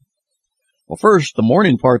 Well, first, the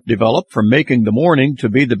morning part developed from making the morning to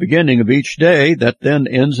be the beginning of each day that then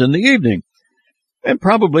ends in the evening. And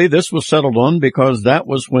probably this was settled on because that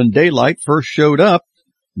was when daylight first showed up,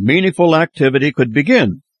 meaningful activity could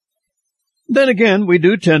begin. Then again, we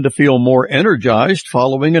do tend to feel more energized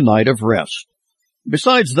following a night of rest.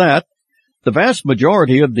 Besides that, the vast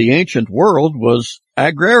majority of the ancient world was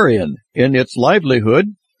agrarian in its livelihood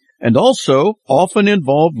and also often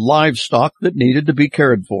involved livestock that needed to be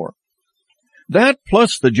cared for. That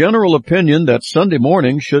plus the general opinion that Sunday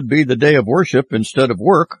morning should be the day of worship instead of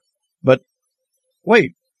work. But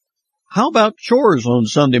wait, how about chores on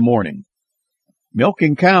Sunday morning?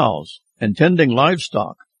 Milking cows and tending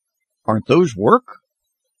livestock. Aren't those work?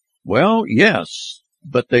 Well, yes,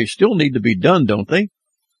 but they still need to be done, don't they?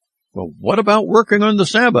 Well, what about working on the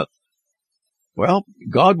Sabbath? Well,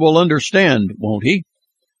 God will understand, won't he?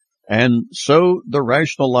 And so the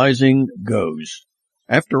rationalizing goes.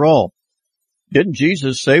 After all, didn't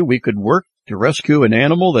Jesus say we could work to rescue an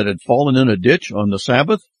animal that had fallen in a ditch on the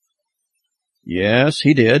Sabbath? Yes,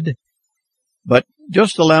 he did. But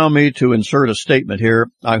just allow me to insert a statement here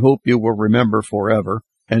I hope you will remember forever,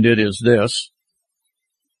 and it is this.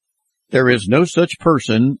 There is no such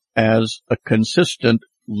person as a consistent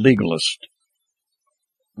legalist.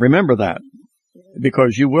 Remember that,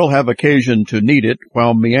 because you will have occasion to need it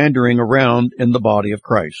while meandering around in the body of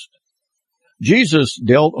Christ. Jesus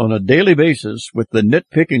dealt on a daily basis with the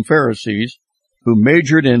nitpicking Pharisees who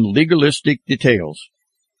majored in legalistic details.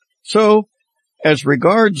 So, as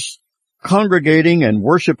regards congregating and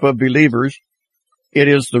worship of believers, it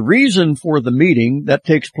is the reason for the meeting that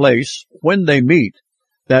takes place when they meet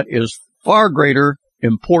that is far greater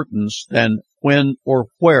importance than when or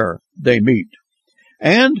where they meet.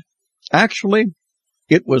 And actually,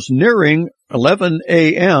 it was nearing 11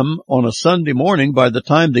 a.m. on a Sunday morning by the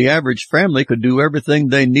time the average family could do everything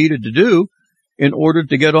they needed to do in order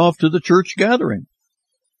to get off to the church gathering.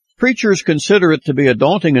 Preachers consider it to be a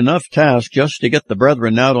daunting enough task just to get the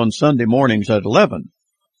brethren out on Sunday mornings at 11.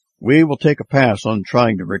 We will take a pass on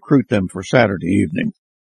trying to recruit them for Saturday evening.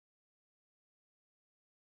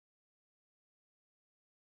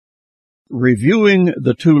 Reviewing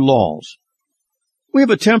the two laws. We have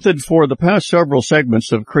attempted for the past several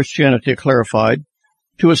segments of Christianity Clarified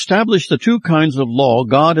to establish the two kinds of law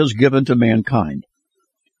God has given to mankind.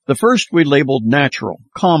 The first we labeled natural,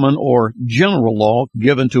 common, or general law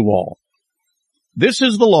given to all. This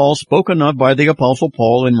is the law spoken of by the Apostle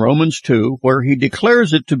Paul in Romans 2, where he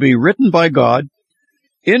declares it to be written by God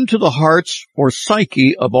into the hearts or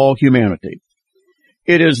psyche of all humanity.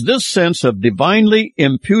 It is this sense of divinely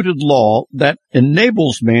imputed law that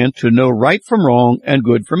enables man to know right from wrong and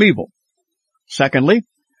good from evil. Secondly,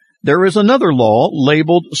 there is another law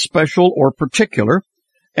labeled special or particular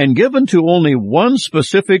and given to only one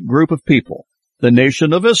specific group of people, the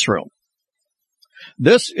nation of Israel.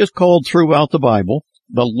 This is called throughout the Bible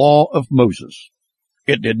the law of Moses.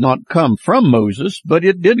 It did not come from Moses, but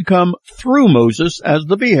it did come through Moses as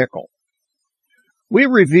the vehicle. We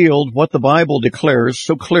revealed what the Bible declares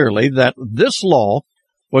so clearly, that this law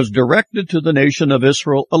was directed to the nation of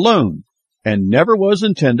Israel alone and never was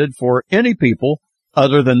intended for any people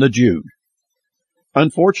other than the Jews.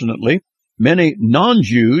 Unfortunately, many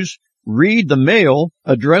non-Jews read the mail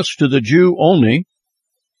addressed to the Jew only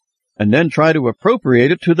and then try to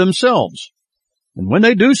appropriate it to themselves. And when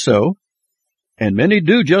they do so, and many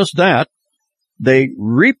do just that, they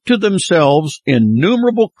reap to themselves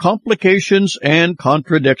innumerable complications and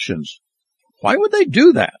contradictions. Why would they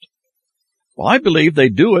do that? Well, I believe they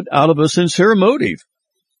do it out of a sincere motive.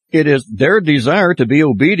 It is their desire to be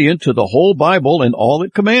obedient to the whole Bible and all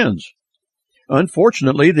it commands.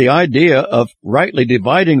 Unfortunately, the idea of rightly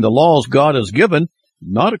dividing the laws God has given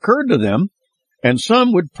not occurred to them, and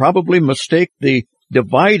some would probably mistake the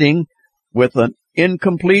dividing with an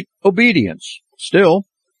incomplete obedience. Still,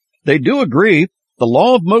 they do agree the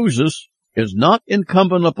law of Moses is not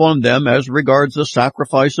incumbent upon them as regards the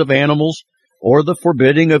sacrifice of animals or the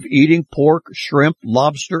forbidding of eating pork, shrimp,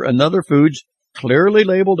 lobster, and other foods clearly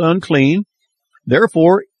labeled unclean,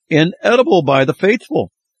 therefore inedible by the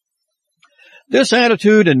faithful. This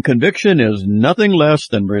attitude and conviction is nothing less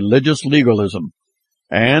than religious legalism,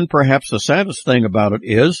 and perhaps the saddest thing about it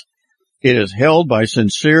is held by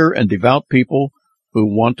sincere and devout people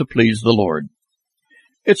who want to please the Lord.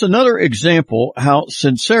 It's another example how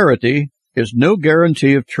sincerity is no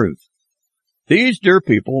guarantee of truth. These dear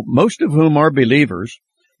people, most of whom are believers,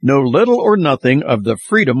 know little or nothing of the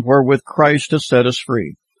freedom wherewith Christ has set us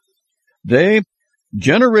free. They,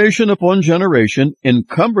 generation upon generation,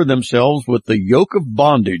 encumber themselves with the yoke of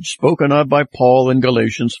bondage spoken of by Paul in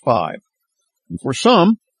Galatians 5. And for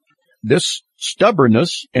some, this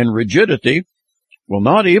stubbornness and rigidity will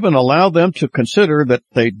not even allow them to consider that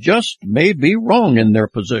they just may be wrong in their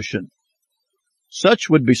position. Such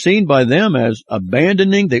would be seen by them as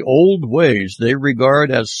abandoning the old ways they regard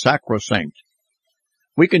as sacrosanct.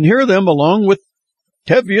 We can hear them along with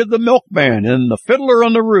Tevye the milkman and the fiddler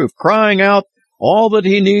on the roof crying out all that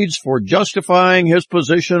he needs for justifying his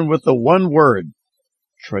position with the one word,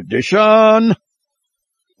 tradition.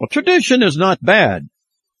 Well, tradition is not bad,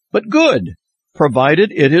 but good,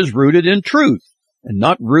 provided it is rooted in truth and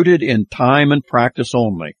not rooted in time and practice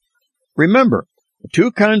only. Remember, the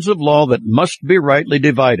two kinds of law that must be rightly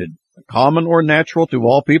divided, the common or natural to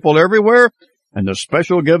all people everywhere, and the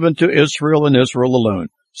special given to Israel and Israel alone.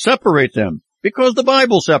 Separate them, because the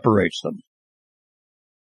Bible separates them.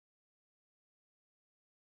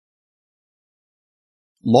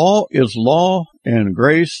 Law is law, and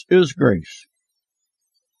grace is grace.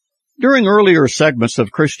 During earlier segments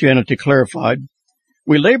of Christianity Clarified,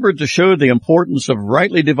 we labored to show the importance of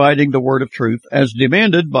rightly dividing the word of truth as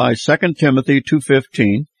demanded by 2 Timothy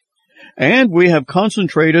 2:15, and we have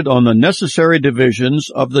concentrated on the necessary divisions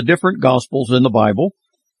of the different Gospels in the Bible,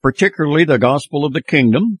 particularly the Gospel of the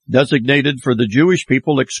Kingdom, designated for the Jewish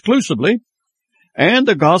people exclusively, and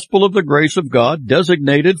the Gospel of the grace of God,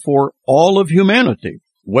 designated for all of humanity,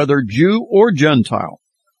 whether Jew or Gentile.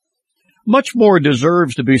 Much more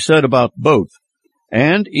deserves to be said about both,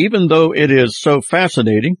 and even though it is so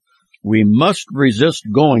fascinating, we must resist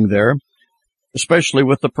going there, especially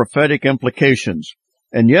with the prophetic implications.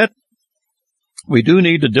 And yet, we do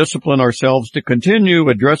need to discipline ourselves to continue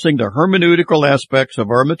addressing the hermeneutical aspects of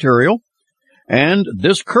our material, and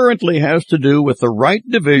this currently has to do with the right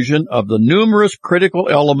division of the numerous critical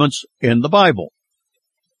elements in the Bible.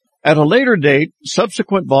 At a later date,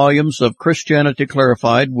 subsequent volumes of Christianity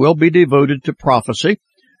Clarified will be devoted to prophecy,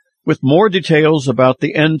 with more details about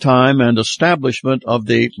the end time and establishment of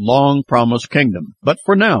the long-promised kingdom. But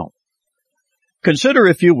for now, consider,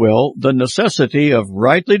 if you will, the necessity of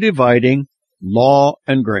rightly dividing law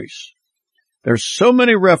and grace. There's so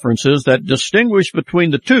many references that distinguish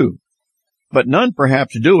between the two, but none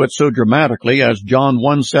perhaps do it so dramatically as John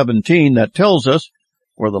 1:17 that tells us,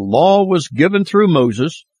 where the law was given through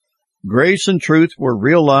Moses, grace and truth were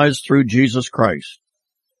realized through Jesus Christ.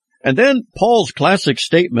 And then Paul's classic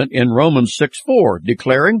statement in Romans 6:4,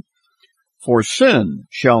 declaring, "For sin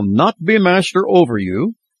shall not be master over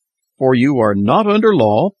you, for you are not under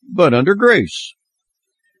law, but under grace."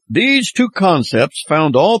 These two concepts,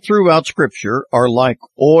 found all throughout Scripture, are like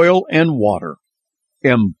oil and water,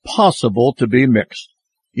 impossible to be mixed.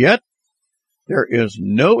 Yet, there is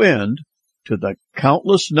no end to the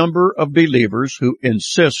countless number of believers who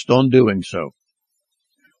insist on doing so.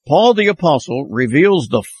 Paul the Apostle reveals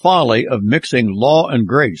the folly of mixing law and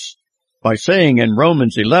grace by saying in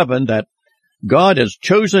Romans 11 that God has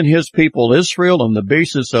chosen His people Israel on the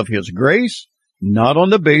basis of His grace, not on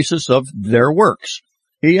the basis of their works.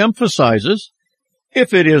 He emphasizes,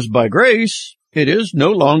 if it is by grace, it is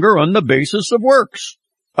no longer on the basis of works.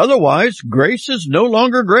 Otherwise, grace is no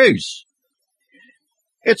longer grace.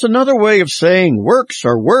 It's another way of saying works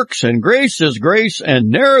are works and grace is grace, and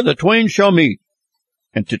ne'er the twain shall meet.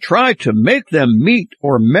 And to try to make them meet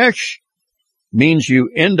or mesh means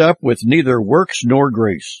you end up with neither works nor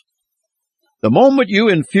grace. The moment you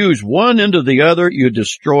infuse one into the other, you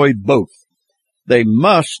destroy both. They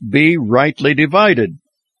must be rightly divided.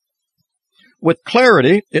 With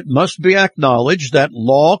clarity, it must be acknowledged that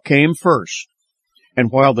law came first.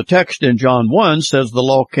 And while the text in John 1 says the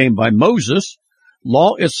law came by Moses,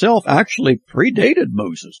 law itself actually predated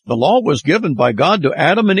Moses. The law was given by God to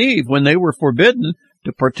Adam and Eve when they were forbidden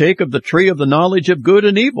to partake of the tree of the knowledge of good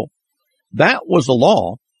and evil. That was the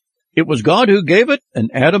law. It was God who gave it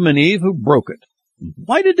and Adam and Eve who broke it.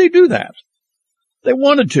 Why did they do that? They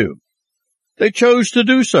wanted to. They chose to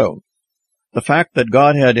do so. The fact that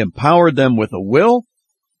God had empowered them with a will,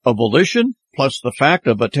 a volition, plus the fact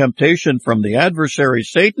of a temptation from the adversary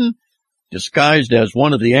Satan, disguised as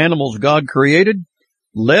one of the animals God created,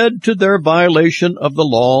 led to their violation of the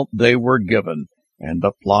law they were given. And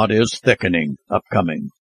the plot is thickening, upcoming.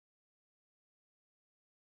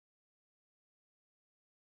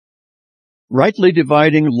 Rightly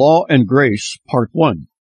Dividing Law and Grace, Part 1.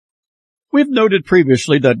 We've noted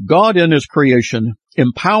previously that God in His creation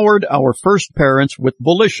empowered our first parents with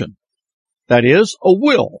volition, that is, a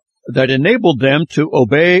will that enabled them to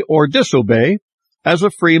obey or disobey as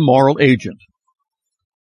a free moral agent.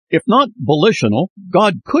 If not volitional,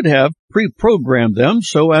 God could have pre-programmed them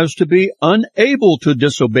so as to be unable to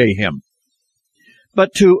disobey Him.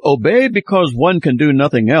 But to obey because one can do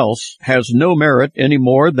nothing else has no merit any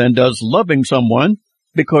more than does loving someone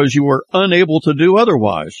because you are unable to do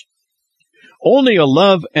otherwise. Only a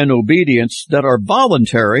love and obedience that are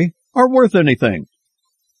voluntary are worth anything.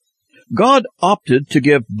 God opted to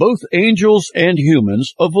give both angels and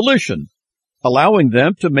humans a volition, allowing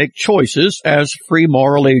them to make choices as free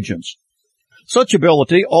moral agents. Such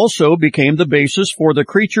ability also became the basis for the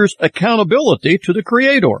creature's accountability to the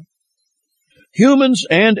Creator. Humans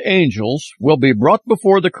and angels will be brought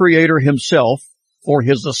before the Creator Himself for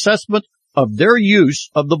His assessment of their use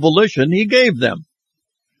of the volition He gave them.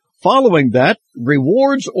 Following that,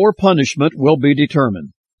 rewards or punishment will be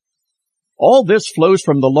determined. All this flows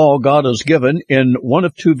from the law God has given in one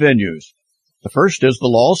of two venues. The first is the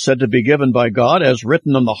law said to be given by God as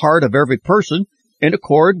written on the heart of every person in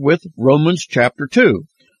accord with Romans chapter 2.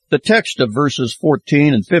 The text of verses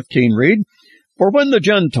 14 and 15 read, "For when the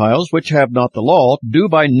Gentiles, which have not the law, do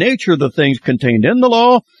by nature the things contained in the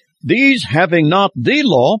law, these having not the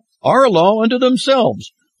law are a law unto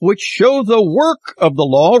themselves, which show the work of the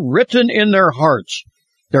law written in their hearts,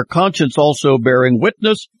 their conscience also bearing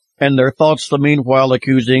witness, and their thoughts the meanwhile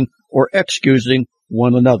accusing or excusing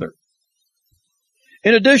one another."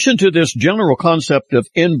 In addition to this general concept of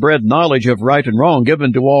inbred knowledge of right and wrong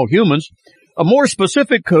given to all humans, a more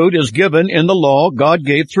specific code is given in the law God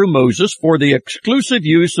gave through Moses for the exclusive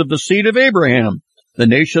use of the seed of Abraham, the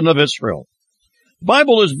nation of Israel. The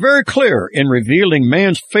Bible is very clear in revealing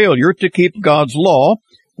man's failure to keep God's law,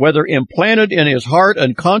 whether implanted in his heart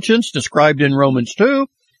and conscience described in Romans 2,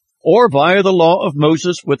 or via the law of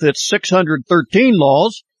Moses with its 613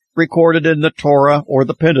 laws recorded in the Torah or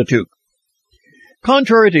the Pentateuch.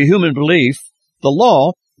 Contrary to human belief, the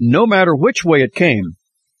law, no matter which way it came,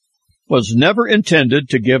 was never intended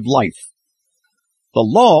to give life. The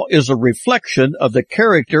law is a reflection of the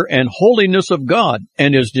character and holiness of God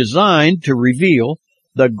and is designed to reveal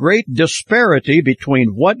the great disparity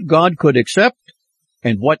between what God could accept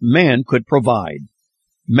and what man could provide.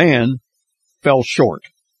 Man fell short,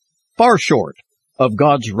 far short, of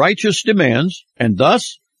God's righteous demands and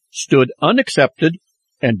thus stood unaccepted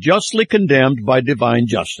and justly condemned by divine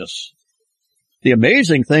justice. The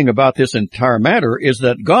amazing thing about this entire matter is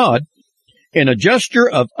that God, in a gesture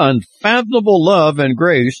of unfathomable love and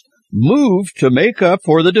grace, moved to make up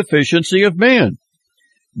for the deficiency of man.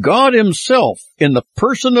 God himself, in the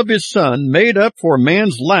person of his Son, made up for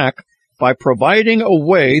man's lack by providing a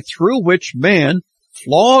way through which man,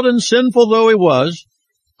 flawed and sinful though he was,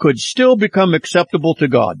 could still become acceptable to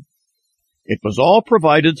God. It was all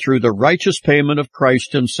provided through the righteous payment of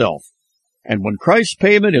Christ himself. And when Christ's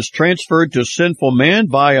payment is transferred to sinful man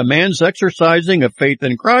by a man's exercising of faith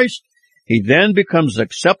in Christ, he then becomes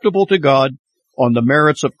acceptable to God on the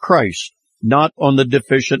merits of Christ, not on the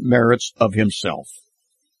deficient merits of himself.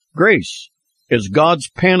 Grace is God's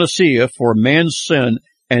panacea for man's sin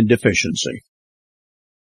and deficiency.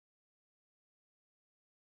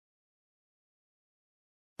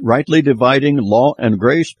 Rightly Dividing Law and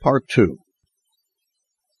Grace, Part 2.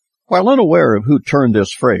 While unaware of who turned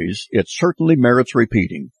this phrase, it certainly merits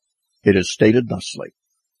repeating. It is stated thusly: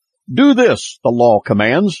 "Do this, the law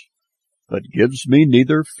commands, but gives me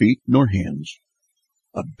neither feet nor hands.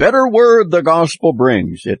 A better word the gospel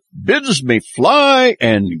brings. It bids me fly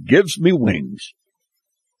and gives me wings."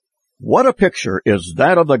 What a picture is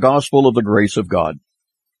that of the gospel of the grace of God.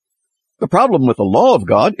 The problem with the law of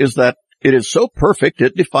God is that it is so perfect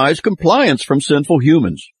it defies compliance from sinful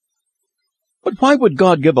humans. But why would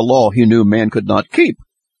God give a law he knew man could not keep?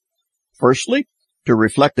 Firstly, to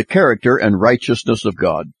reflect the character and righteousness of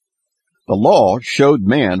God. The law showed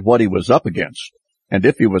man what he was up against, and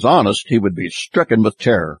if he was honest, he would be stricken with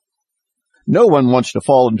terror. No one wants to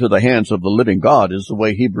fall into the hands of the living God, is the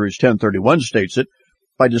way Hebrews 10:31 states it,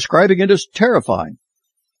 by describing it as terrifying.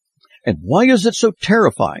 And why is it so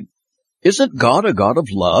terrifying? Isn't God a God of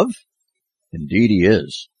love? Indeed he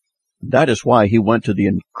is. That is why he went to the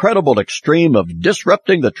incredible extreme of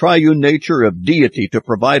disrupting the triune nature of deity to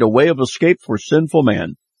provide a way of escape for sinful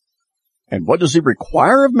man. And what does he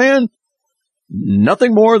require of man?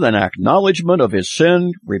 Nothing more than acknowledgement of his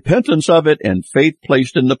sin, repentance of it, and faith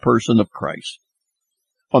placed in the person of Christ.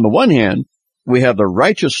 On the one hand, we have the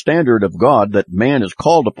righteous standard of God that man is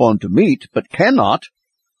called upon to meet, but cannot,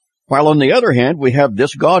 while on the other hand, we have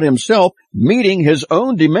this God himself meeting his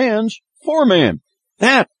own demands for man.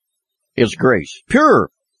 That is grace,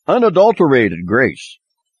 pure, unadulterated grace.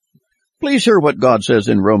 Please hear what God says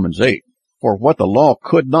in Romans 8. "For what the law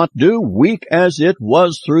could not do, weak as it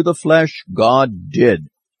was through the flesh, God did,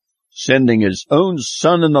 sending his own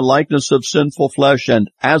Son in the likeness of sinful flesh, and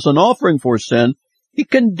as an offering for sin, he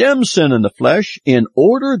condemned sin in the flesh in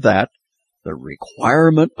order that the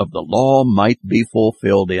requirement of the law might be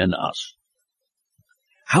fulfilled in us."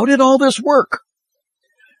 How did all this work?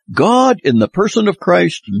 God, in the person of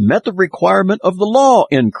Christ, met the requirement of the law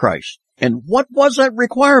in Christ. And what was that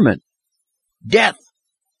requirement? Death.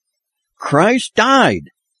 Christ died,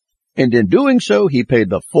 and in doing so, he paid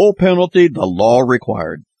the full penalty the law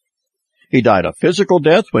required. He died a physical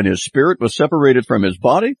death when his spirit was separated from his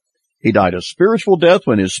body. He died a spiritual death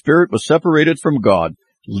when his spirit was separated from God,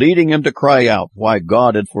 leading him to cry out why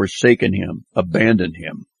God had forsaken him, abandoned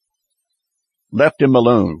him, left him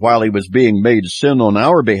alone while he was being made sin on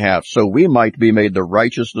our behalf so we might be made the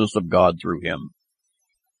righteousness of God through him.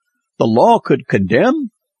 The law could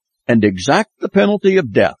condemn and exact the penalty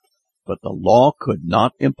of death, but the law could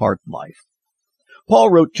not impart life. Paul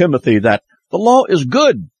wrote Timothy that the law is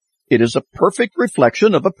good. It is a perfect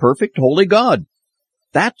reflection of a perfect holy God.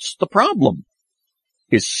 That's the problem.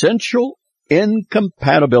 Essential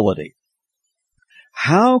incompatibility.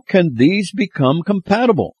 How can these become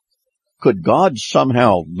compatible? Could God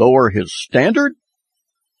somehow lower his standard?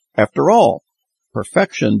 After all,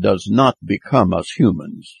 perfection does not become us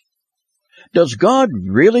humans. Does God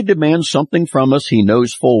really demand something from us he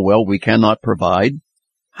knows full well we cannot provide?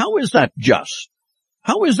 How is that just?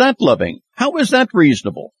 How is that loving? How is that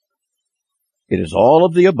reasonable? It is all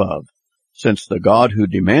of the above, since the God who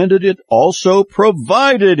demanded it also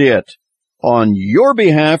provided it on your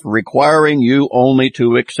behalf, requiring you only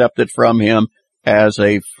to accept it from him as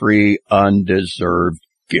a free, undeserved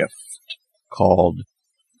gift called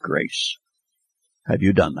grace. Have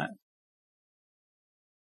you done that?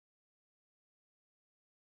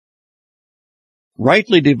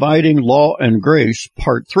 Rightly Dividing Law and Grace,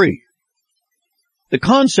 Part 3. The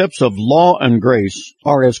concepts of law and grace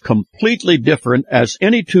are as completely different as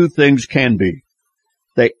any two things can be.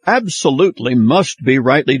 They absolutely must be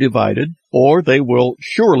rightly divided, or they will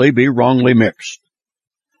surely be wrongly mixed.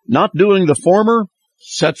 Not doing the former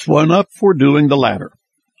sets one up for doing the latter.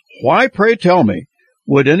 Why, pray tell me,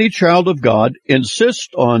 would any child of God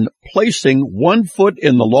insist on placing one foot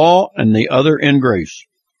in the law and the other in grace?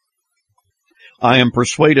 I am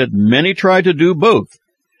persuaded many try to do both,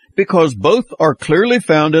 because both are clearly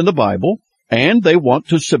found in the Bible, and they want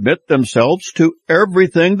to submit themselves to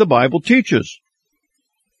everything the Bible teaches.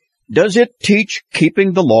 Does it teach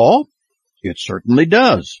keeping the law? It certainly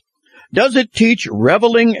does. Does it teach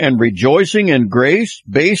reveling and rejoicing in grace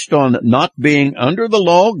based on not being under the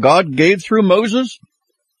law God gave through Moses?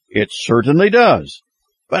 It certainly does.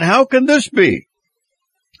 But how can this be?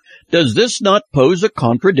 Does this not pose a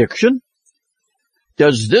contradiction?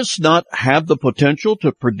 Does this not have the potential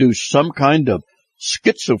to produce some kind of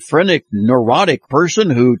schizophrenic, neurotic person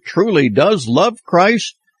who truly does love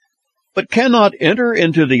Christ, but cannot enter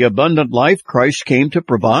into the abundant life Christ came to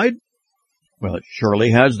provide? Well, it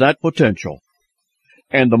surely has that potential.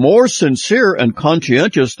 And the more sincere and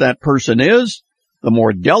conscientious that person is, the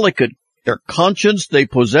more delicate their conscience they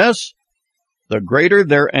possess, the greater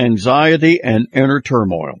their anxiety and inner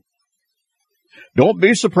turmoil. Don't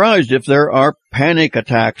be surprised if there are panic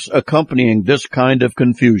attacks accompanying this kind of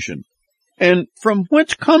confusion. And from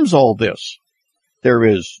whence comes all this? There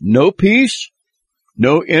is no peace,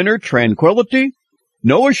 no inner tranquility,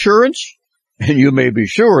 no assurance, and you may be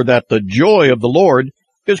sure that the joy of the Lord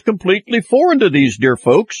is completely foreign to these dear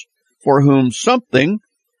folks for whom something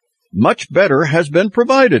much better has been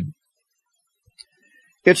provided.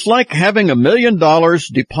 It's like having $1 million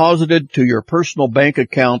deposited to your personal bank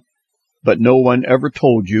account, but no one ever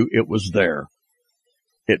told you it was there.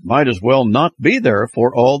 It might as well not be there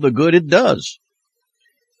for all the good it does.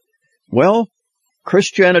 Well,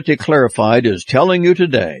 Christianity Clarified is telling you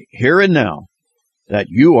today, here and now, that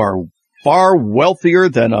you are far wealthier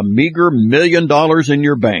than a meager $1 million in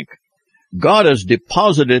your bank. God has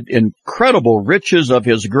deposited incredible riches of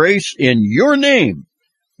His grace in your name.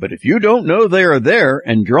 But if you don't know they are there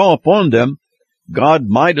and draw upon them, God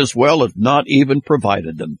might as well have not even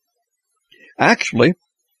provided them. Actually,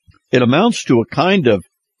 it amounts to a kind of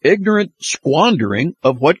ignorant squandering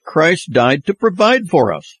of what Christ died to provide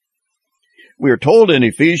for us. We are told in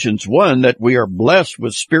Ephesians 1 that we are blessed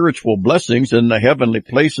with spiritual blessings in the heavenly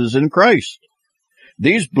places in Christ.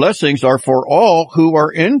 These blessings are for all who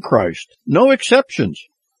are in Christ, no exceptions.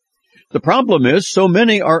 The problem is so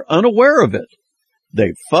many are unaware of it.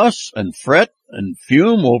 They fuss and fret and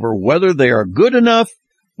fume over whether they are good enough,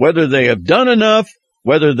 whether they have done enough,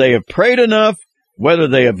 whether they have prayed enough, whether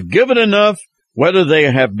they have given enough, whether they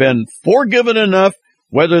have been forgiven enough,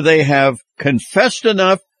 whether they have confessed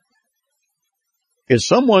enough. Is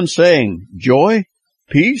someone saying joy,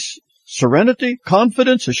 peace, serenity,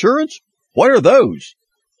 confidence, assurance? What are those?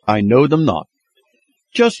 I know them not.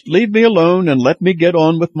 Just leave me alone and let me get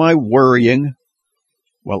on with my worrying.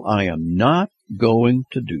 Well, I am not going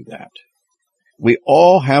to do that. We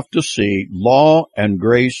all have to see law and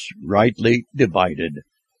grace rightly divided.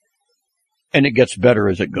 And it gets better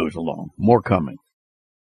as it goes along. More coming.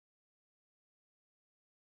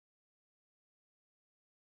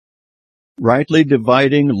 Rightly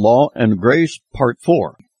Dividing Law and Grace, Part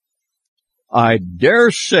 4. I dare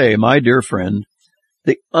say, my dear friend,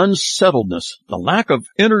 the unsettledness, the lack of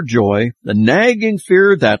inner joy, the nagging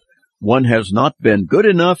fear that one has not been good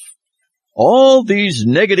enough, all these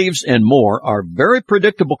negatives and more are very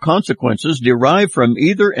predictable consequences derived from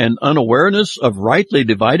either an unawareness of rightly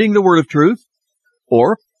dividing the word of truth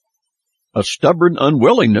or a stubborn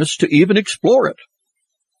unwillingness to even explore it.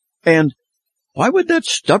 And why would that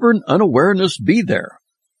stubborn unawareness be there?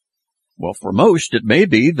 Well, for most, it may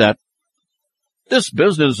be that this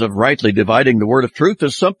business of rightly dividing the word of truth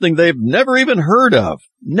is something they've never even heard of,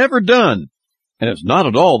 never done, and it's not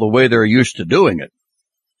at all the way they're used to doing it.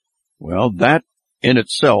 Well, that in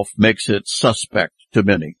itself makes it suspect to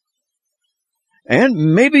many.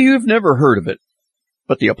 And maybe you've never heard of it,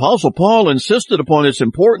 but the Apostle Paul insisted upon its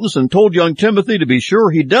importance and told young Timothy to be sure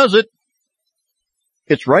he does it.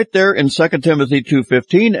 It's right there in 2 Timothy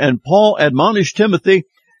 2:15, and Paul admonished Timothy,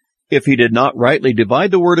 if he did not rightly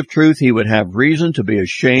divide the word of truth, he would have reason to be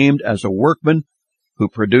ashamed as a workman who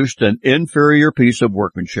produced an inferior piece of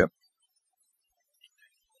workmanship.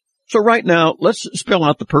 So right now, let's spell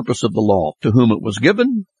out the purpose of the law, to whom it was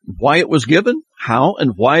given, why it was given, how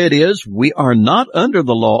and why it is we are not under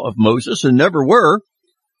the law of Moses and never were,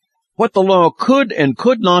 what the law could and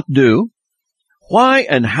could not do, why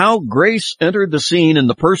and how grace entered the scene in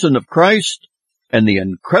the person of Christ, and the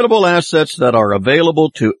incredible assets that are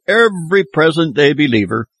available to every present-day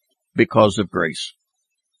believer because of grace.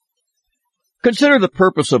 Consider the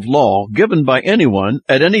purpose of law given by anyone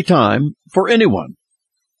at any time for anyone.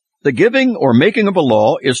 The giving or making of a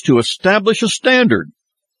law is to establish a standard.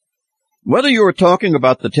 Whether you are talking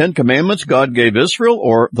about the 10 Commandments God gave Israel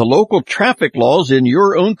or the local traffic laws in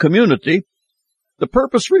your own community, the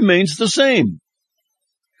purpose remains the same.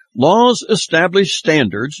 Laws establish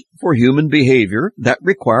standards for human behavior that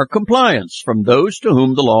require compliance from those to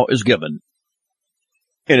whom the law is given.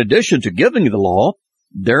 In addition to giving the law,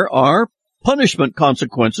 there are punishment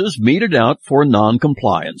consequences meted out for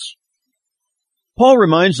non-compliance. Paul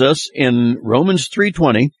reminds us in Romans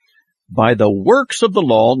 3:20, by the works of the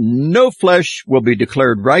law, no flesh will be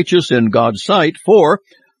declared righteous in God's sight, for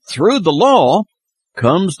through the law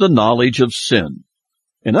comes the knowledge of sin.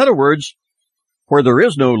 In other words, where there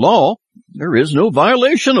is no law, there is no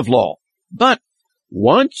violation of law. But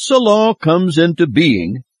once a law comes into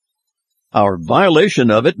being, our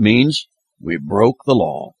violation of it means we broke the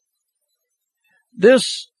law.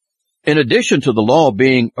 This, in addition to the law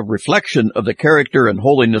being a reflection of the character and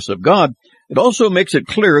holiness of God, it also makes it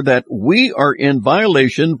clear that we are in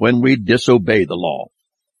violation when we disobey the law.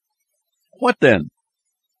 What then?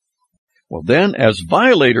 Well then, as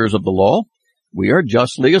violators of the law, we are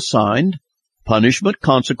justly assigned punishment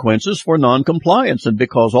consequences for noncompliance, and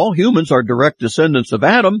because all humans are direct descendants of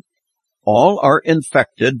Adam, all are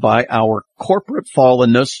infected by our corporate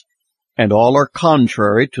fallenness, and all are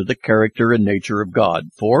contrary to the character and nature of God.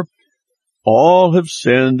 For all have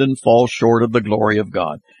sinned and fall short of the glory of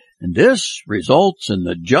God. And this results in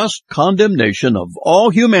the just condemnation of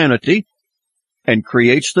all humanity and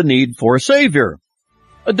creates the need for a Savior,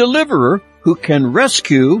 a deliverer who can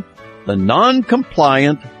rescue the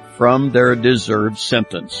non-compliant from their deserved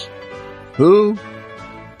sentence. Who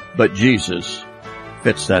but Jesus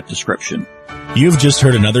fits that description? You've just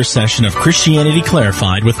heard another session of Christianity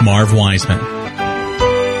Clarified with Marv Wiseman.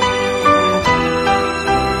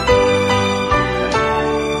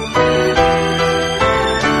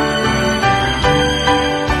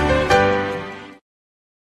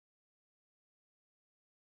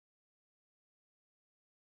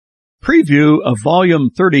 Preview of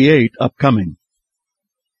Volume 38 upcoming.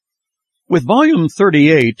 With Volume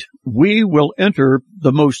 38, we will enter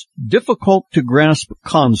the most difficult to grasp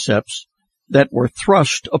concepts that were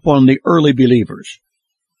thrust upon the early believers.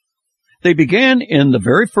 They began in the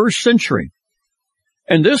very first century,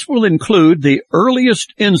 and this will include the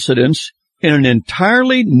earliest incidents in an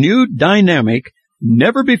entirely new dynamic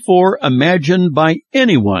never before imagined by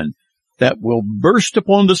anyone that will burst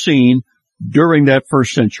upon the scene during that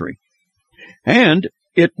first century. And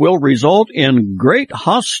it will result in great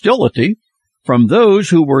hostility from those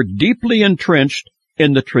who were deeply entrenched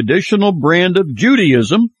in the traditional brand of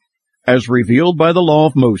Judaism as revealed by the law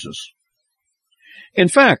of Moses. In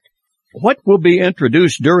fact, what will be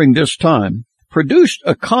introduced during this time produced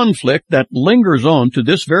a conflict that lingers on to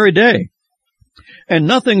this very day, and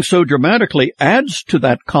nothing so dramatically adds to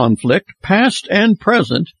that conflict, past and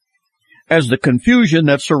present, as the confusion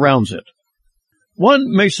that surrounds it.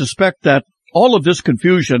 One may suspect that all of this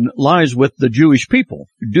confusion lies with the Jewish people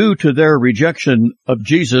due to their rejection of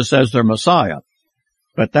Jesus as their Messiah,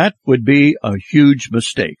 but that would be a huge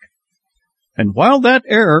mistake. And while that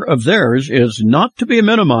error of theirs is not to be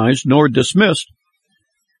minimized nor dismissed,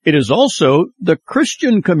 it is also the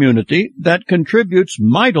Christian community that contributes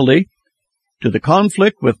mightily to the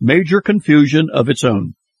conflict with major confusion of its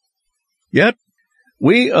own. Yet,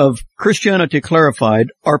 we of Christianity Clarified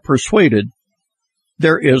are persuaded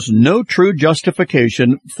there is no true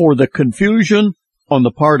justification for the confusion on the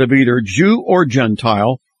part of either Jew or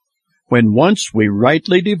Gentile when once we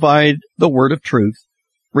rightly divide the word of truth,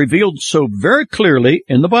 revealed so very clearly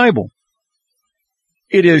in the Bible.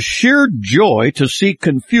 It is sheer joy to see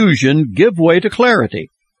confusion give way to clarity,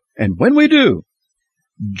 and when we do,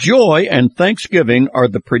 joy and thanksgiving are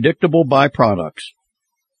the predictable byproducts.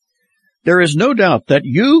 There is no doubt that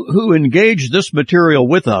you who engage this material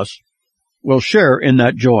with us will share in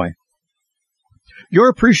that joy. Your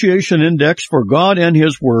appreciation index for God and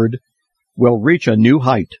His Word will reach a new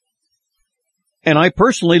height. And I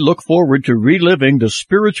personally look forward to reliving the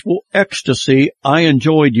spiritual ecstasy I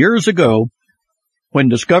enjoyed years ago when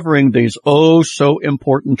discovering these so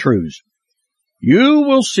important truths. You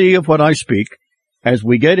will see of what I speak as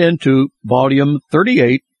we get into Volume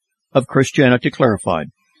 38 of Christianity Clarified.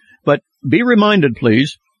 But be reminded,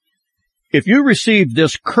 please, if you receive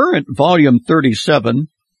this current Volume 37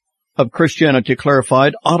 of Christianity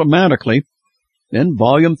Clarified automatically, then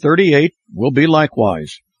Volume 38 will be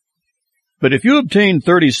likewise. But if you obtain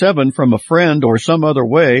 37 from a friend or some other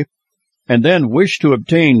way, and then wish to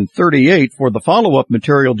obtain 38 for the follow-up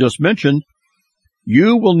material just mentioned,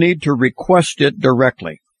 you will need to request it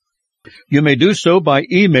directly. You may do so by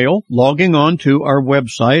email, logging on to our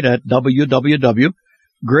website at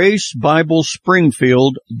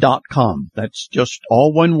www.gracebiblespringfield.com. That's just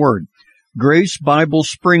all one word,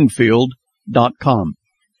 gracebiblespringfield.com,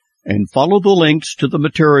 and follow the links to the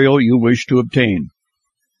material you wish to obtain.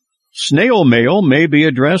 Snail mail may be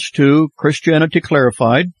addressed to Christianity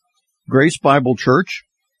Clarified, Grace Bible Church,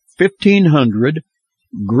 1500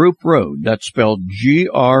 Group Road. That's spelled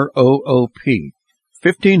Groop.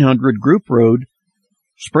 1500 Group Road,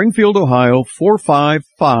 Springfield, Ohio,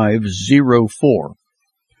 45504.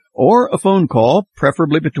 Or a phone call,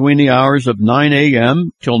 preferably between the hours of 9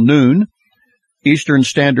 a.m. till noon, Eastern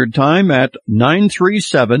Standard Time at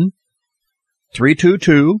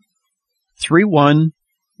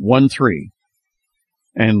 937-322-3113.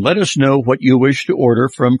 And let us know what you wish to order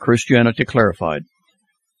from Christianity Clarified.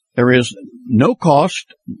 There is no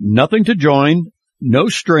cost, nothing to join, no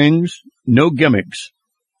strings, no gimmicks.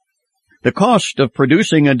 The cost of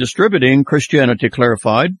producing and distributing Christianity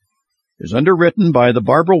Clarified is underwritten by the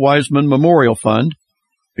Barbara Wiseman Memorial Fund,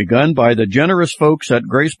 begun by the generous folks at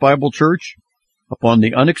Grace Bible Church upon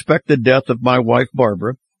the unexpected death of my wife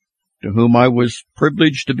Barbara, to whom I was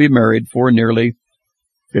privileged to be married for nearly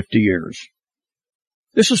 50 years.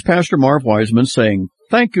 This is Pastor Marv Wiseman saying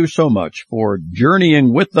thank you so much for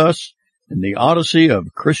journeying with us in the Odyssey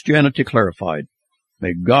of Christianity Clarified.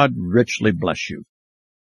 May God richly bless you.